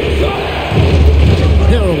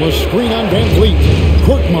 Harrell, a screen on Van Vliet.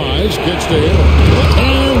 Korkmaz gets to Harrell.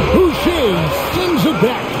 And Boucher sends it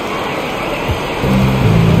back.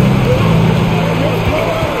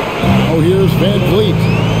 Now here's Van Vliet.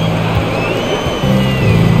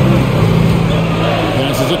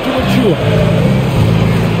 Passes it to Achua.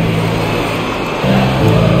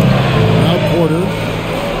 Now Porter.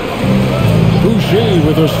 Boucher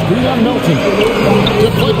with a screen on Melton.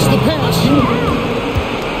 Deflects the pass.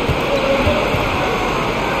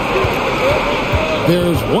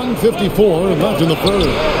 There's 1:54 left in the third.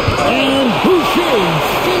 And Boucher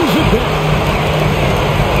sends it back.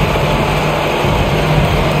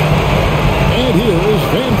 And here is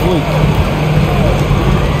Van Vliet.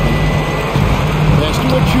 Pass to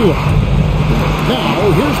Achua.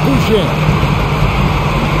 Now here's Boucher.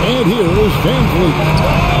 And here is Van Vliet.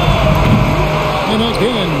 And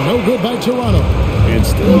again, no good by Toronto. And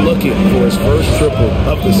still looking for his first triple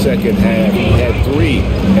of the second half. He had 3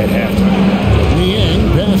 at halftime.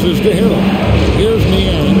 Niang passes to Harrell. Here's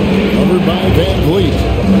Niang, covered by Van Vliet.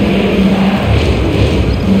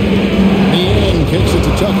 Niang kicks it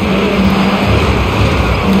to Tucker.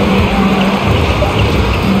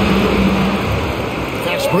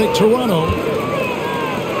 Fast break, Toronto.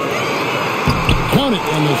 Count it,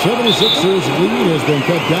 and the 76ers lead has been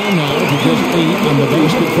cut down now to just 8 on the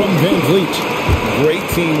basket from Van Vliet. Great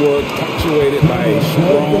teamwork, punctuated by a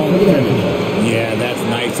strong finish. Yeah, that's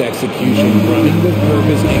nice execution, running the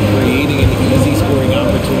purpose and creating an easy scoring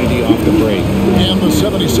opportunity off the break. And the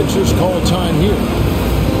 76ers call time here.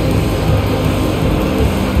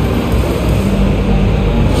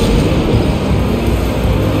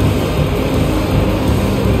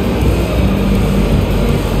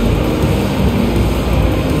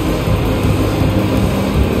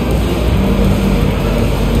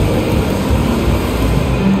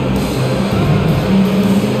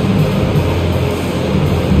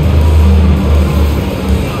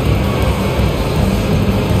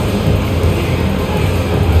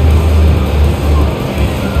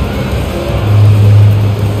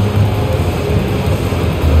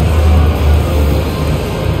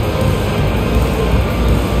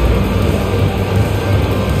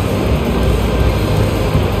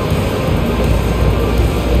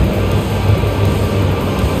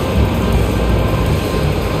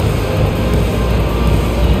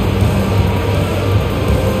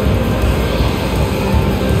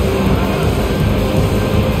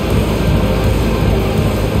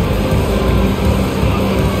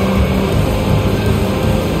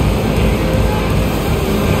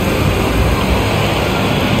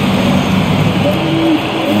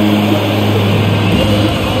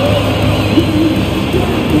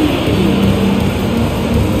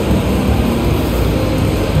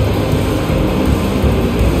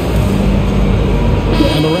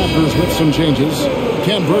 Some changes.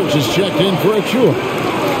 Cam Burks is checked in for Achua.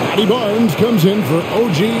 Matty Barnes comes in for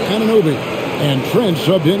OG Anunoby. And Trent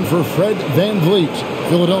subbed in for Fred VanVleet.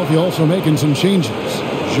 Philadelphia also making some changes.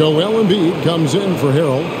 Joel Embiid comes in for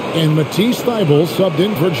Harrell. And Matisse Thybulle subbed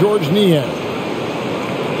in for George Niang.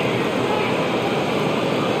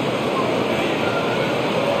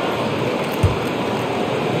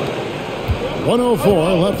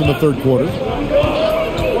 .104 left in the third quarter.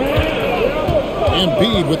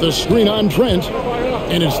 Embiid with the screen on Trent.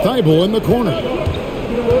 And it's Thybulle in the corner.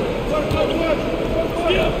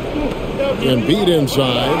 Embiid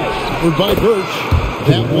inside. We're by Birch.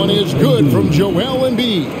 That one is good from Joel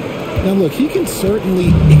Embiid. Now look, he can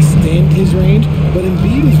certainly extend his range, but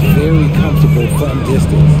Embiid is very comfortable from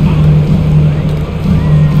distance.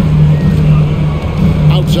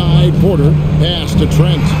 Outside, Porter. Pass to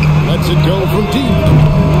Trent. Lets it go from deep.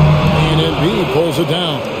 And Embiid pulls it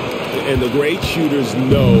down. And the great shooters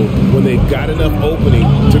know when they've got enough opening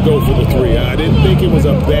to go for the three. I didn't think it was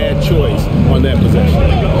a bad choice on that possession.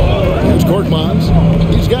 Here's Korkmaz.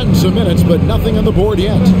 He's gotten some minutes, but nothing on the board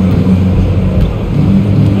yet.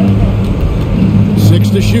 6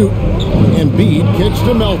 to shoot. Embiid kicks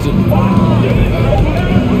to Melton.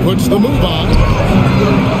 Puts the move on.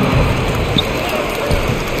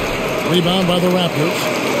 Rebound by the Raptors.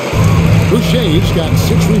 Boucher's got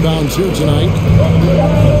 6 rebounds here tonight.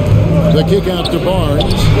 The kick out to Barnes.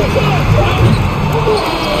 And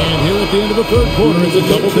here at the end of the third quarter, it's a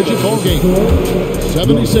double-digit ball game.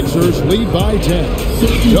 76ers lead by 10.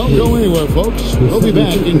 Don't go anywhere, folks. We'll be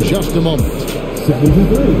back in just a moment.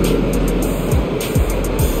 73.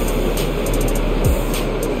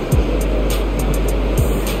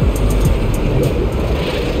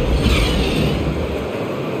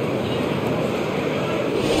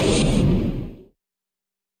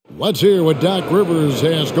 Let's hear what Doc Rivers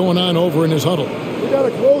has going on over in his huddle. We got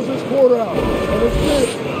to close this quarter out. And it's big.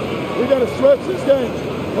 We got to stretch this game.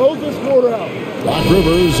 Close this quarter out. Doc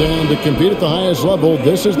Rivers, and to compete at the highest level,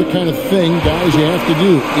 this is the kind of thing, guys, you have to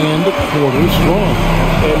do. And the quarter strong.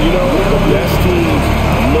 And, you know, the best teams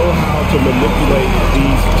know how to manipulate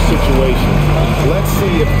these situations. Let's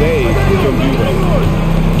see if they can do that.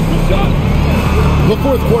 The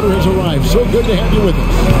fourth quarter has arrived. So good to have you with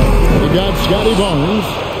us. We got Scotty Barnes.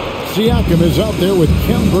 Siakam is out there with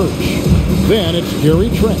Khem Birch. Then it's Gary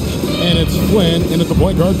Trent. And it's Flynn in at the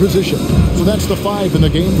point guard position. So that's the 5 in the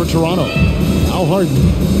game for Toronto. Al Harden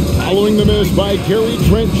following the miss by Gary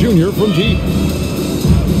Trent Jr. from deep.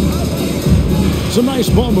 Some nice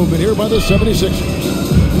ball movement here by the 76ers.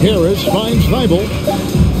 Harris finds Thybulle.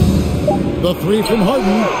 The 3 from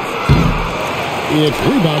Harden. It's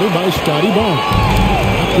rebounded by Scotty Barnes.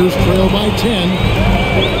 Raptors trail by 10.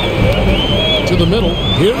 To the middle.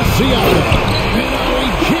 Here's Siakam. And now he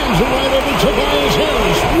jams it right over Tobias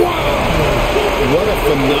Harris. Wow! What a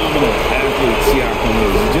phenomenal athlete Siakam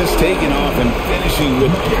is. Just taking off and finishing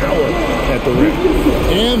with power at the rim.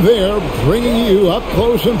 And they're bringing you up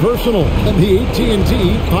close and personal at the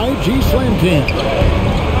AT&T 5G Slam Cam.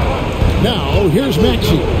 Now, here's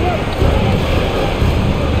Maxey.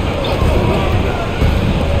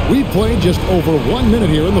 We played just over 1 minute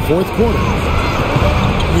here in the fourth quarter.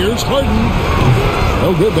 Here's Harden.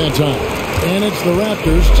 No good that time. And it's the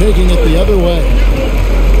Raptors taking it the other way.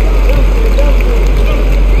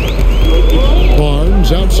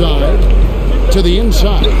 Barnes outside to the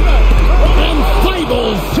inside. And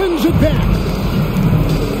Thybulle sends it back.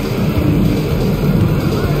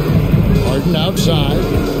 Harden outside.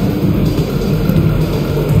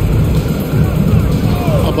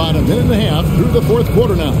 About a minute and a half through the fourth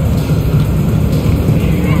quarter now.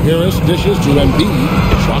 Harris dishes to Embiid.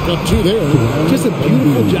 Chalk up 2 there. Just a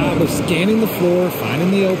beautiful job of scanning the floor, finding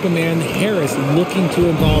the open man. Harris looking to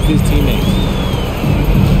involve his teammates.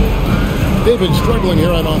 They've been struggling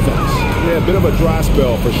here on offense. Yeah, a bit of a dry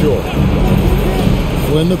spell for sure.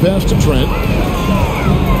 Flynn the pass to Trent.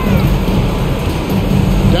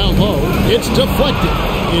 Down low. It's deflected.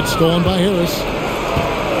 It's stolen by Harris.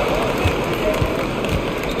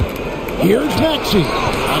 Here's Maxey.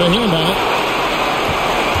 Out of hand on it.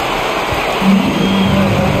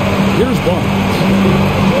 Here's Barnes.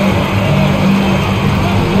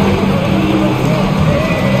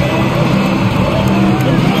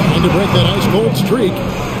 And to break that ice-cold streak.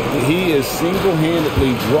 He is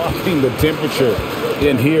single-handedly dropping the temperature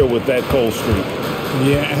in here with that cold streak.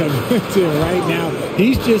 Yeah, right now,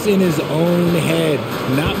 he's just in his own head.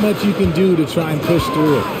 Not much you can do to try and push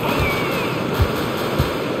through it.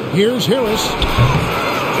 Here's Harris.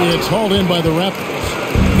 It's hauled in by the Raptors.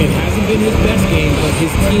 It hasn't been his best game, but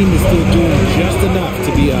his team is still doing just enough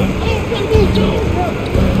to be up.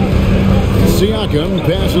 Siakam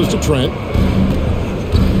passes to Trent.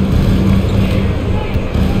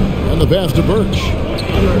 And the pass to Birch.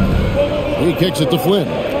 He kicks it to Flynn.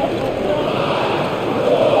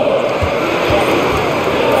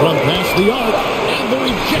 From past the arc, and the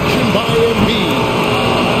rejection by Embiid.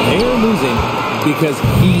 They are losing because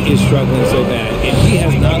he is struggling so bad, and he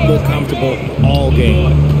has not looked comfortable all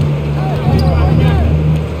game.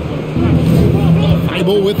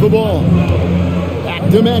 Thibault with the ball. Back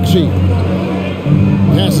to Maxey.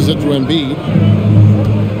 Passes it to Embiid.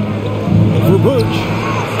 For Birch.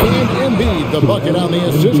 And Embiid, the bucket on the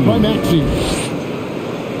assist by Maxey.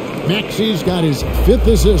 Maxey's got his 5th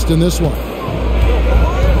assist in this one.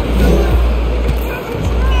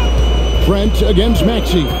 Trent against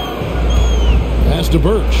Maxey. Pass to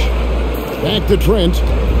Birch. Back to Trent.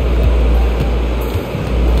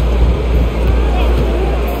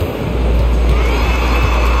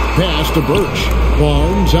 Pass to Birch.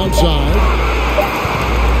 Barnes outside.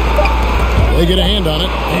 They get a hand on it.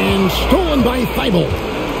 And stolen by Thibault.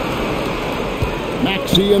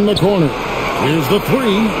 Maxey in the corner. Here's the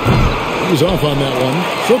 3. He's off on that one.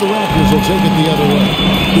 So the Raptors will take it the other way.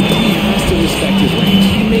 The D has to respect his range.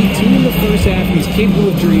 He made 2 in the first half. He's capable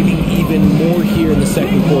of driving even more here in the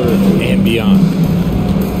second quarter and beyond.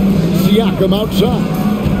 Siakam outside.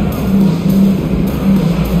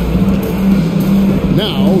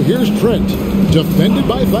 Now, here's Trent. Defended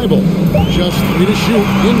by Thibault. Just 3 to shoot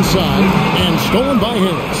inside and stolen by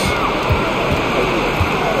Harris.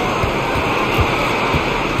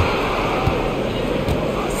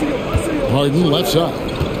 Harden left side.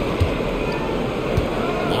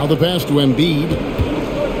 Now the pass to Embiid.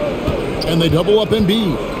 And they double up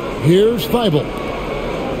Embiid. Here's Thibault.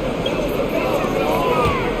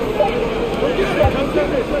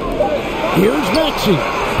 Here's Maxey.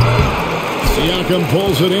 Siakam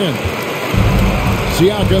pulls it in.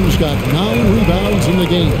 Siakam's got 9 rebounds in the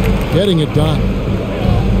game. Getting it done.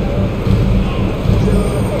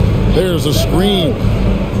 There's a screen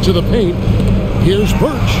to the paint. Here's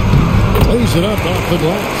Birch. Lays it up off the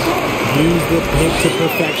glass. Used the paint to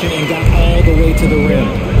perfection and got all the way to the rim.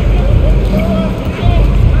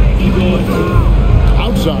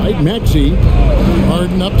 Outside, Maxey.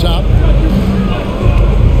 Harden up top.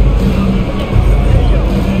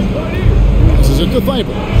 Passes it to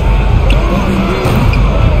Thibault.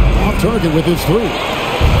 Off target with his 3.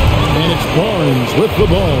 And it's Barnes with the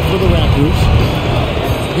ball for the Raptors.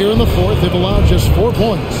 Here in the 4th, they've allowed just 4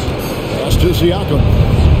 points. Pass to Siakam.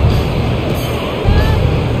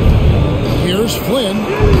 Here's Flynn.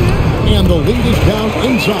 And the lead is down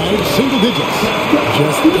inside single digits.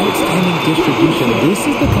 Just outstanding distribution. This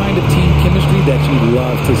is the kind of team chemistry that you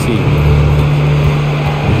love to see.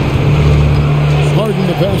 Harden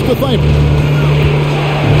the pass to Thibault.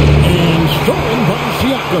 And stolen by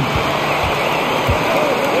Siakam.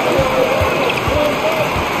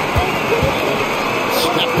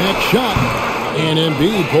 Step back shot. And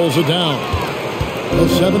Embiid pulls it down. The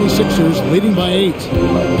 76ers leading by 8.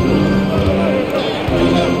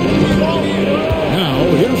 Now,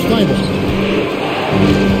 here's Thibault.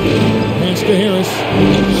 Pass to Harris.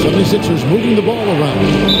 76ers moving the ball around.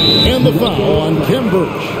 And the foul on Khem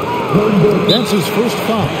Birch. That's his first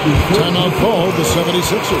foul. Timeout called the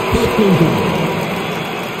 76ers.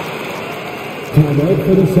 Timeout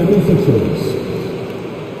for the 76ers.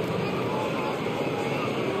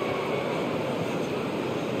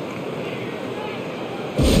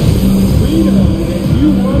 We know that you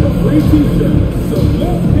want a free t-shirt, so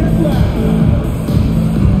let's get loud.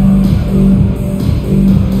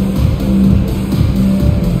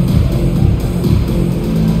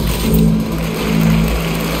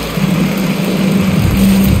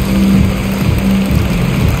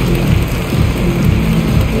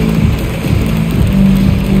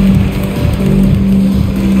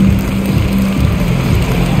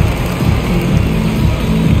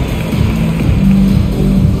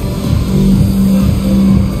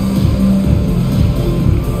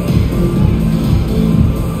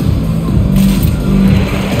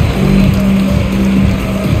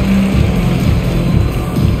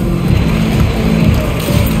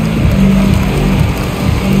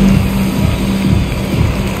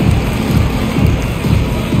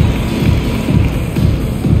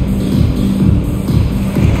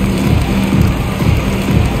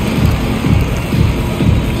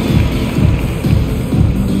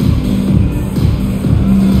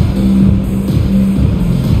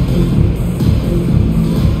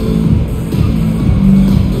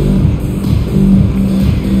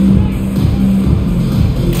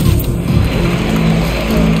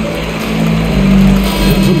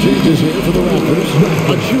 For the Raptors,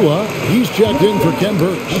 Achua, he's checked in for Khem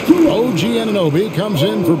Birch. OG Anunoby comes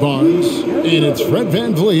in for Barnes. And it's Fred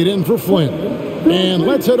VanVleet in for Flynn. And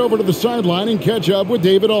let's head over to the sideline and catch up with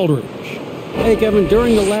David Aldridge. Hey, Kevin,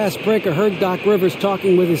 during the last break, I heard Doc Rivers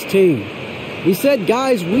talking with his team. He said,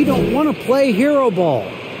 guys, we don't want to play hero ball.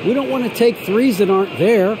 We don't want to take threes that aren't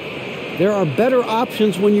there. There are better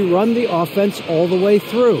options when you run the offense all the way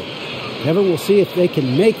through. Kevin, we'll see if they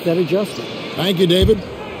can make that adjustment. Thank you, David.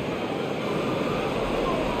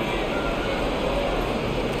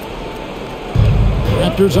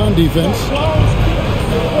 Raptors on defense.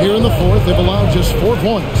 Here in the fourth, they've allowed just 4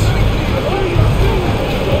 points.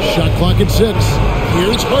 Shot clock at 6.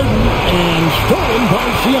 Here's Harden, and stolen by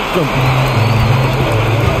Siakam.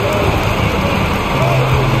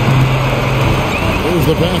 Here's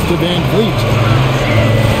the pass to Van Vliet.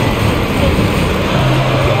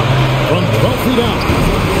 From 12 feet out.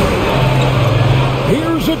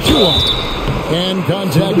 Here's Achua. And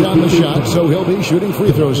contact on the shot, so he'll be shooting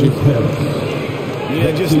free throws here.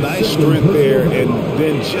 Yeah, just nice strength there, and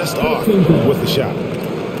then just off with the shot.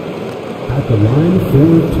 At the line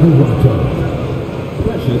for Toronto,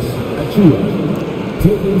 Precious Achua,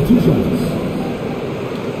 taking 2 shots.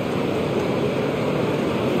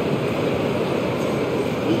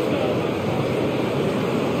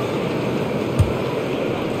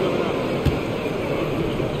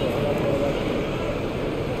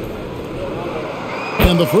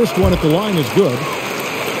 And the first one at the line is good.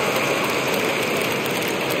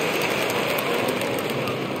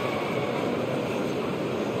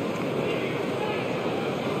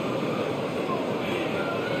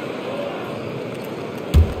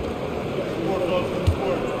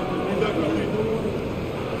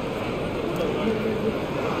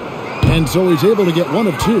 And so he's able to get 1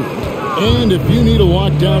 of 2. And if you need a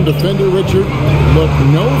lockdown defender, Richard, look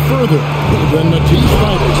no further than Matisse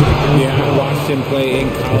Thybulle. Yeah, I watched him play in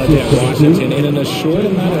college at Washington, and in a short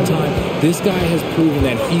amount of time, this guy has proven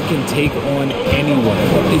that he can take on anyone.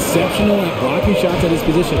 Exceptional at blocking shots at his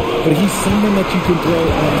position, but he's someone that you can throw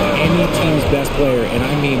on any team's best player, and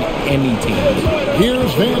I mean any team.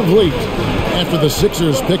 Here's Van Vliet after the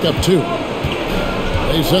Sixers pick up 2.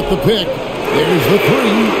 They set the pick. There's the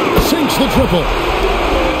 3. Sinks the triple.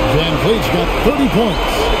 Van Vliet's got 30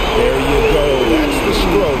 points. There you go. That's the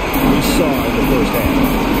stroke we saw in the first half.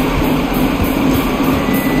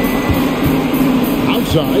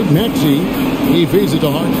 Outside, Maxey. He feeds it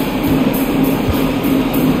to Hart.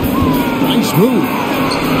 Nice move.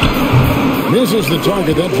 Misses the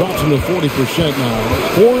target. That drops him to 40% now.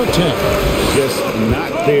 4 of 10. Just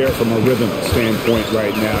not there from a rhythm standpoint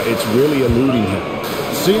right now. It's really eluding him.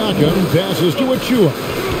 Siakam passes to Achua.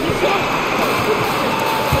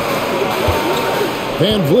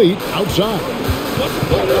 Van Vliet outside.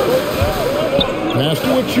 Pass to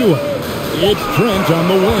Achua. It's Trent on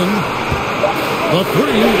the wing. The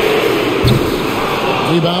 3.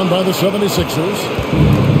 Rebound by the 76ers.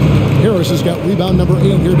 Harris has got rebound number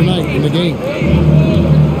 8 here tonight in the game.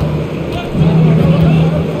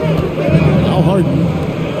 Now Harden.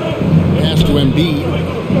 Pass to Embiid.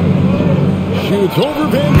 Shoots over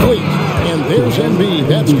Van Vliet. And there's Embiid.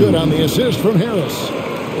 That's good on the assist from Harris.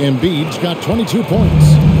 Embiid's got 22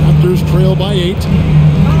 points. Raptors trail by 8.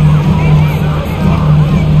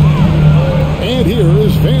 And here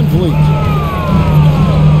is Van Vliet.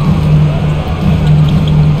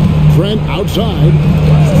 Trent outside.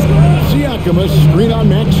 Siakam, a screen on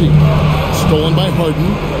Maxey. Stolen by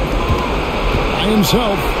Harden. By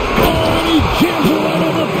himself. Oh, and he jams it right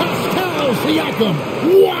over Pascal Siakam.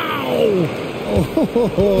 Wow!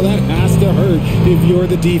 Oh, that has to hurt if you're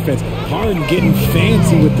the defense. Harden getting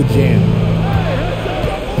fancy with the jam.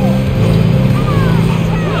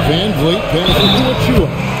 Van Vliet passes to Achua.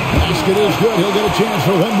 Basket is good. He'll get a chance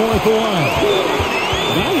for 1 more at the line.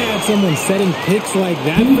 If I had someone setting picks like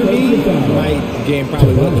that for me, my game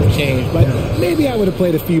probably wouldn't have changed, but maybe I would have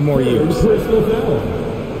played a few more years.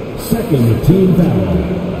 Second team foul.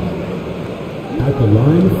 At the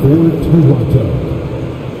line for Toronto,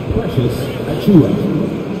 Precious Achua,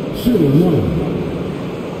 shooting 1.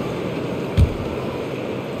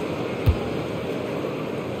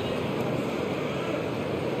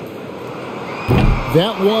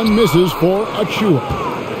 That one misses for Achua.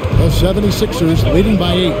 The 76ers leading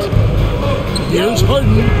by 8. Here's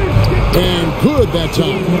Harden. And good that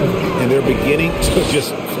time. And they're beginning to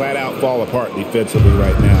just flat out fall apart defensively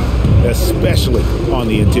right now, especially on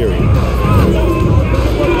the interior.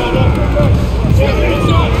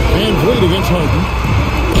 Van Vliet against Harden.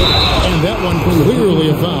 And that one clearly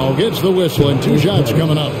a foul. Gets the whistle and 2 shots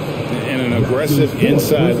coming up. And an aggressive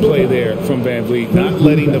inside play there from Van Vliet, not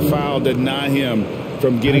letting the foul deny him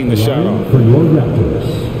from getting the shot off. For your Raptors,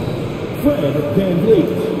 Fred Van Vliet.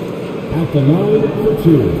 At the line for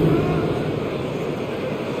 2.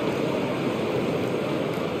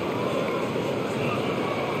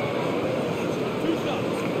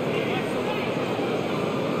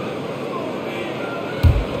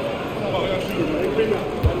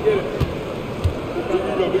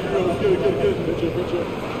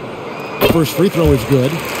 The first free throw is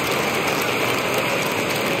good.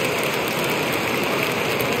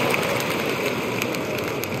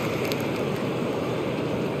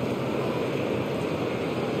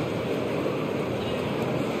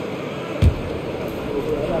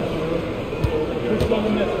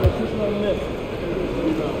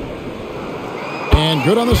 And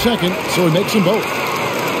good on the second, so he makes them both.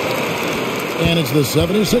 And it's the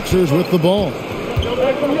 76ers with the ball.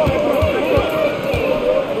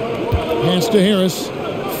 Pass to Harris.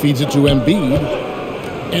 Feeds it to Embiid.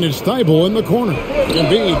 And it's Thibault in the corner.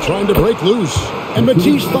 Embiid trying to break loose. And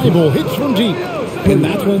Matisse Thibault hits from deep. And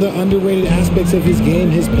that's one of the underrated aspects of his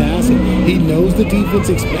game, his passing. He knows the defense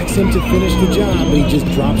expects him to finish the job, but he just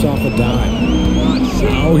drops off a dime.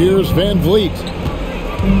 Now here's Van Vliet.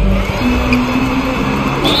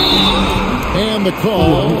 And the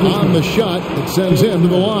call on the shot that sends him to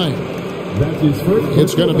the line. That's his first.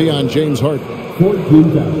 It's going to be on James Harden.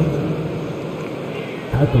 14,000.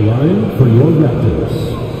 At the line for your Raptors,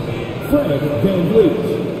 Fred Van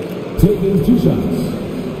Vliet, taking 2 shots.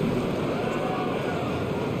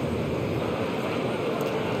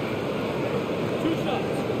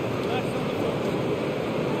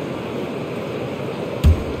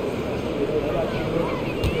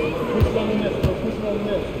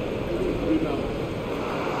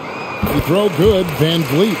 Free throw good, Van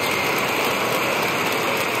Vliet.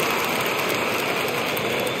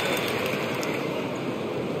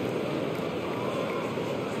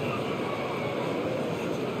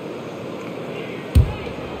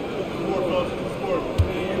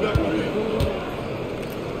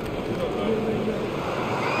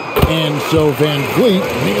 And so Van Vliet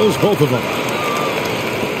nails both of them.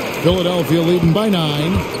 Philadelphia leading by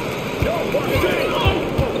 9.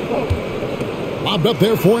 Lobbed up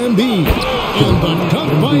there for Embiid. And the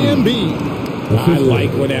dunk by Embiid. I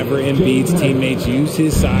like whenever Embiid's teammates use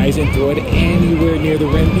his size and throw it anywhere near the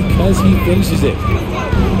rim because he finishes it.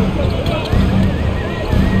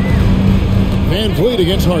 Van Vliet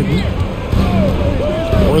against Harden.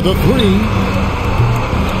 For the 3.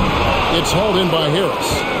 It's hauled in by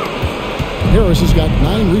Harris. Harris has got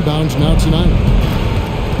 9 rebounds now tonight.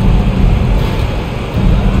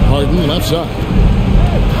 Harden left side.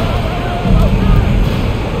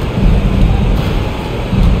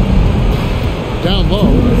 Down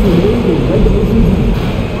low.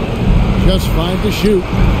 Just 5 to shoot.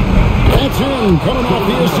 That's in. Coming off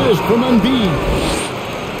the assist from Embiid.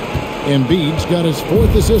 Embiid's got his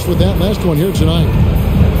 4th assist with that last one here tonight.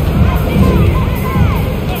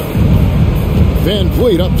 Van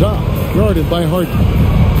Vliet up top. Guarded by Harden.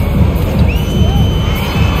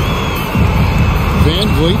 Van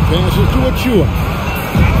Vliet passes to Achua.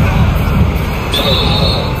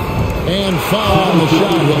 And foul on the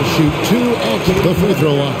shot. He'll shoot 2 at the free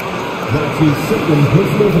throw line. That's his second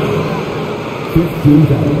personal foul.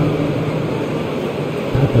 15,000.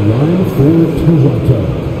 At the line for Toronto,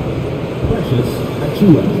 Precious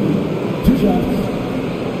Achua. 2 shots.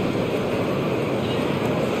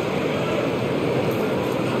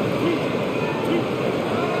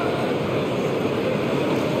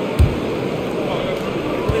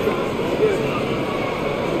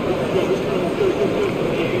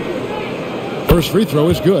 First free throw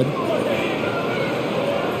is good.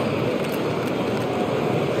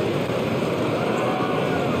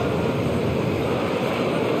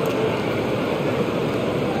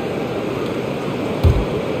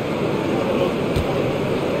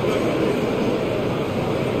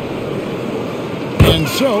 And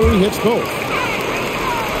so he hits both.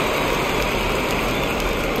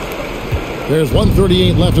 There's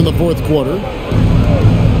 1:38 left in the 4th quarter.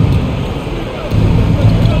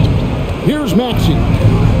 Here's Maxey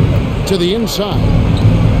to the inside.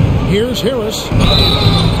 Here's Harris.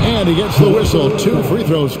 And he gets the whistle. 2 free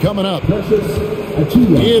throws coming up.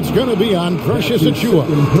 It's going to be on Precious Achua.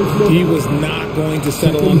 He was not going to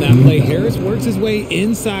settle on that play. Harris works his way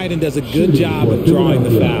inside and does a good job of drawing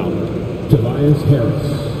the foul. Tobias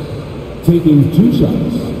Harris taking 2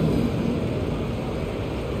 shots.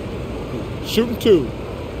 Shooting 2.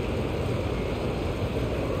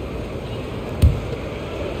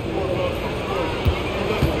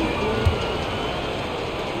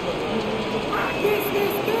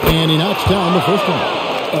 And he knocks down the first one.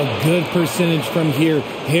 A good percentage from here.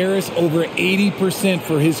 Harris over 80%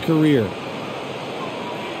 for his career.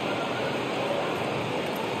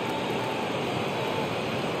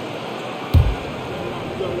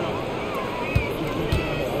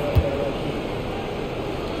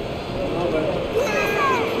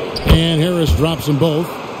 And Harris drops them both.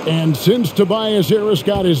 And since Tobias Harris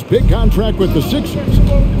got his big contract with the Sixers,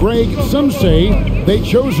 Greg, some say they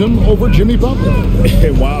chose him over Jimmy Butler.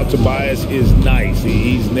 And while Tobias is nice,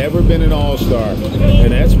 he's never been an all-star.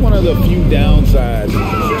 And that's one of the few downsides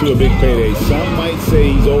to a big payday. Some might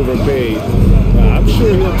say he's overpaid. I'm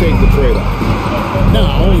sure he'll take the trade-off.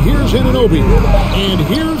 Now, here's Anunoby. And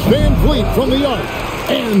here's Van Vliet from the arc.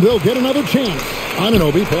 And they'll get another chance.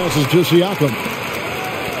 Anunoby passes to Siakam.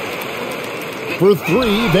 For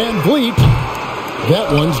three, Van Vliet.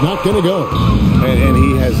 That one's not going to go. And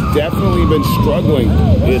he has definitely been struggling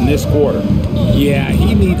in this quarter. Yeah,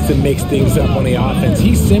 he needs to mix things up on the offense.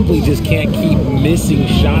 He simply just can't keep missing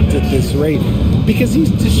shots at this rate because he's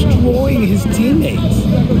destroying his teammates.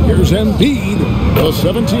 Here's Embiid. The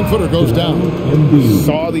 17-footer goes down.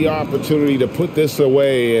 Saw the opportunity to put this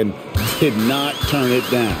away and did not turn it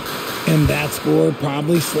down. And that score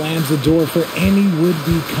probably slams the door for any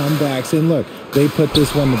would-be comebacks. And look, they put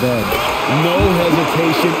this one to bed. No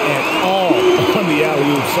hesitation at all on the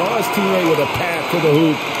alley-oop. Saw his teammate with a pass to the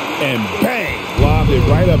hoop, and bang, lobbed it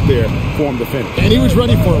right up there for him to finish. And he was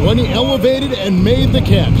ready for it when he elevated and made the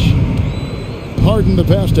catch. Harden the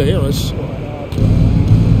pass to Harris.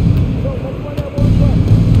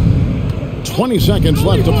 20 seconds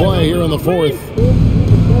left to play here in the fourth.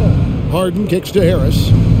 Harden kicks to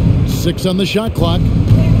Harris. 6 on the shot clock.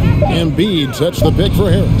 Embiid sets the pick for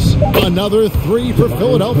Harris. Another 3 for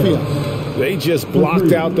Philadelphia. They just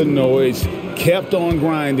blocked out the noise, kept on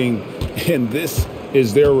grinding, and this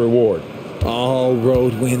is their reward. All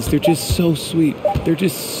road wins. They're just so sweet. They're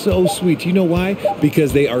just so sweet. You know why?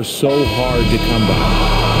 Because they are so hard to come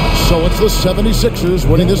by. So it's the 76ers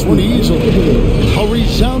winning this one easily. A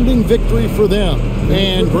resounding victory for them.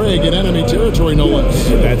 And Greg in enemy territory, no less.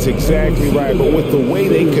 That's exactly right. But with the way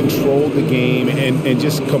they controlled the game and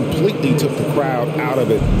just completely took the crowd out of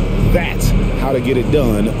it, that's how to get it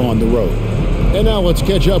done on the road. And now let's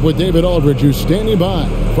catch up with David Aldridge, who's standing by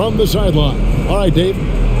from the sideline. All right, Dave.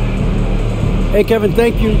 Hey, Kevin,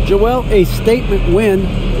 thank you. Joel, a statement win.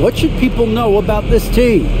 What should people know about this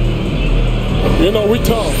team? You know, we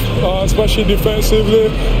tough, especially defensively.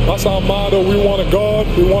 That's our motto. We want to guard,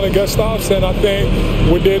 we want to get stops, and I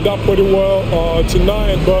think we did that pretty well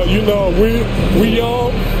tonight. But you know, we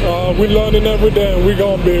young, we learning every day, and we're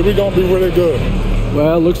gonna be really good.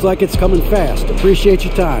 Well, looks like it's coming fast. Appreciate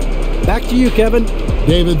your time. Back to you, Kevin.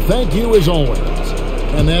 David, thank you as always.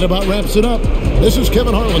 And that about wraps it up. This is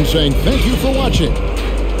Kevin Harlan saying thank you for watching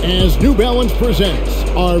as New Balance presents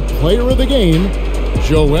our player of the game,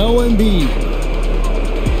 Joel Embiid.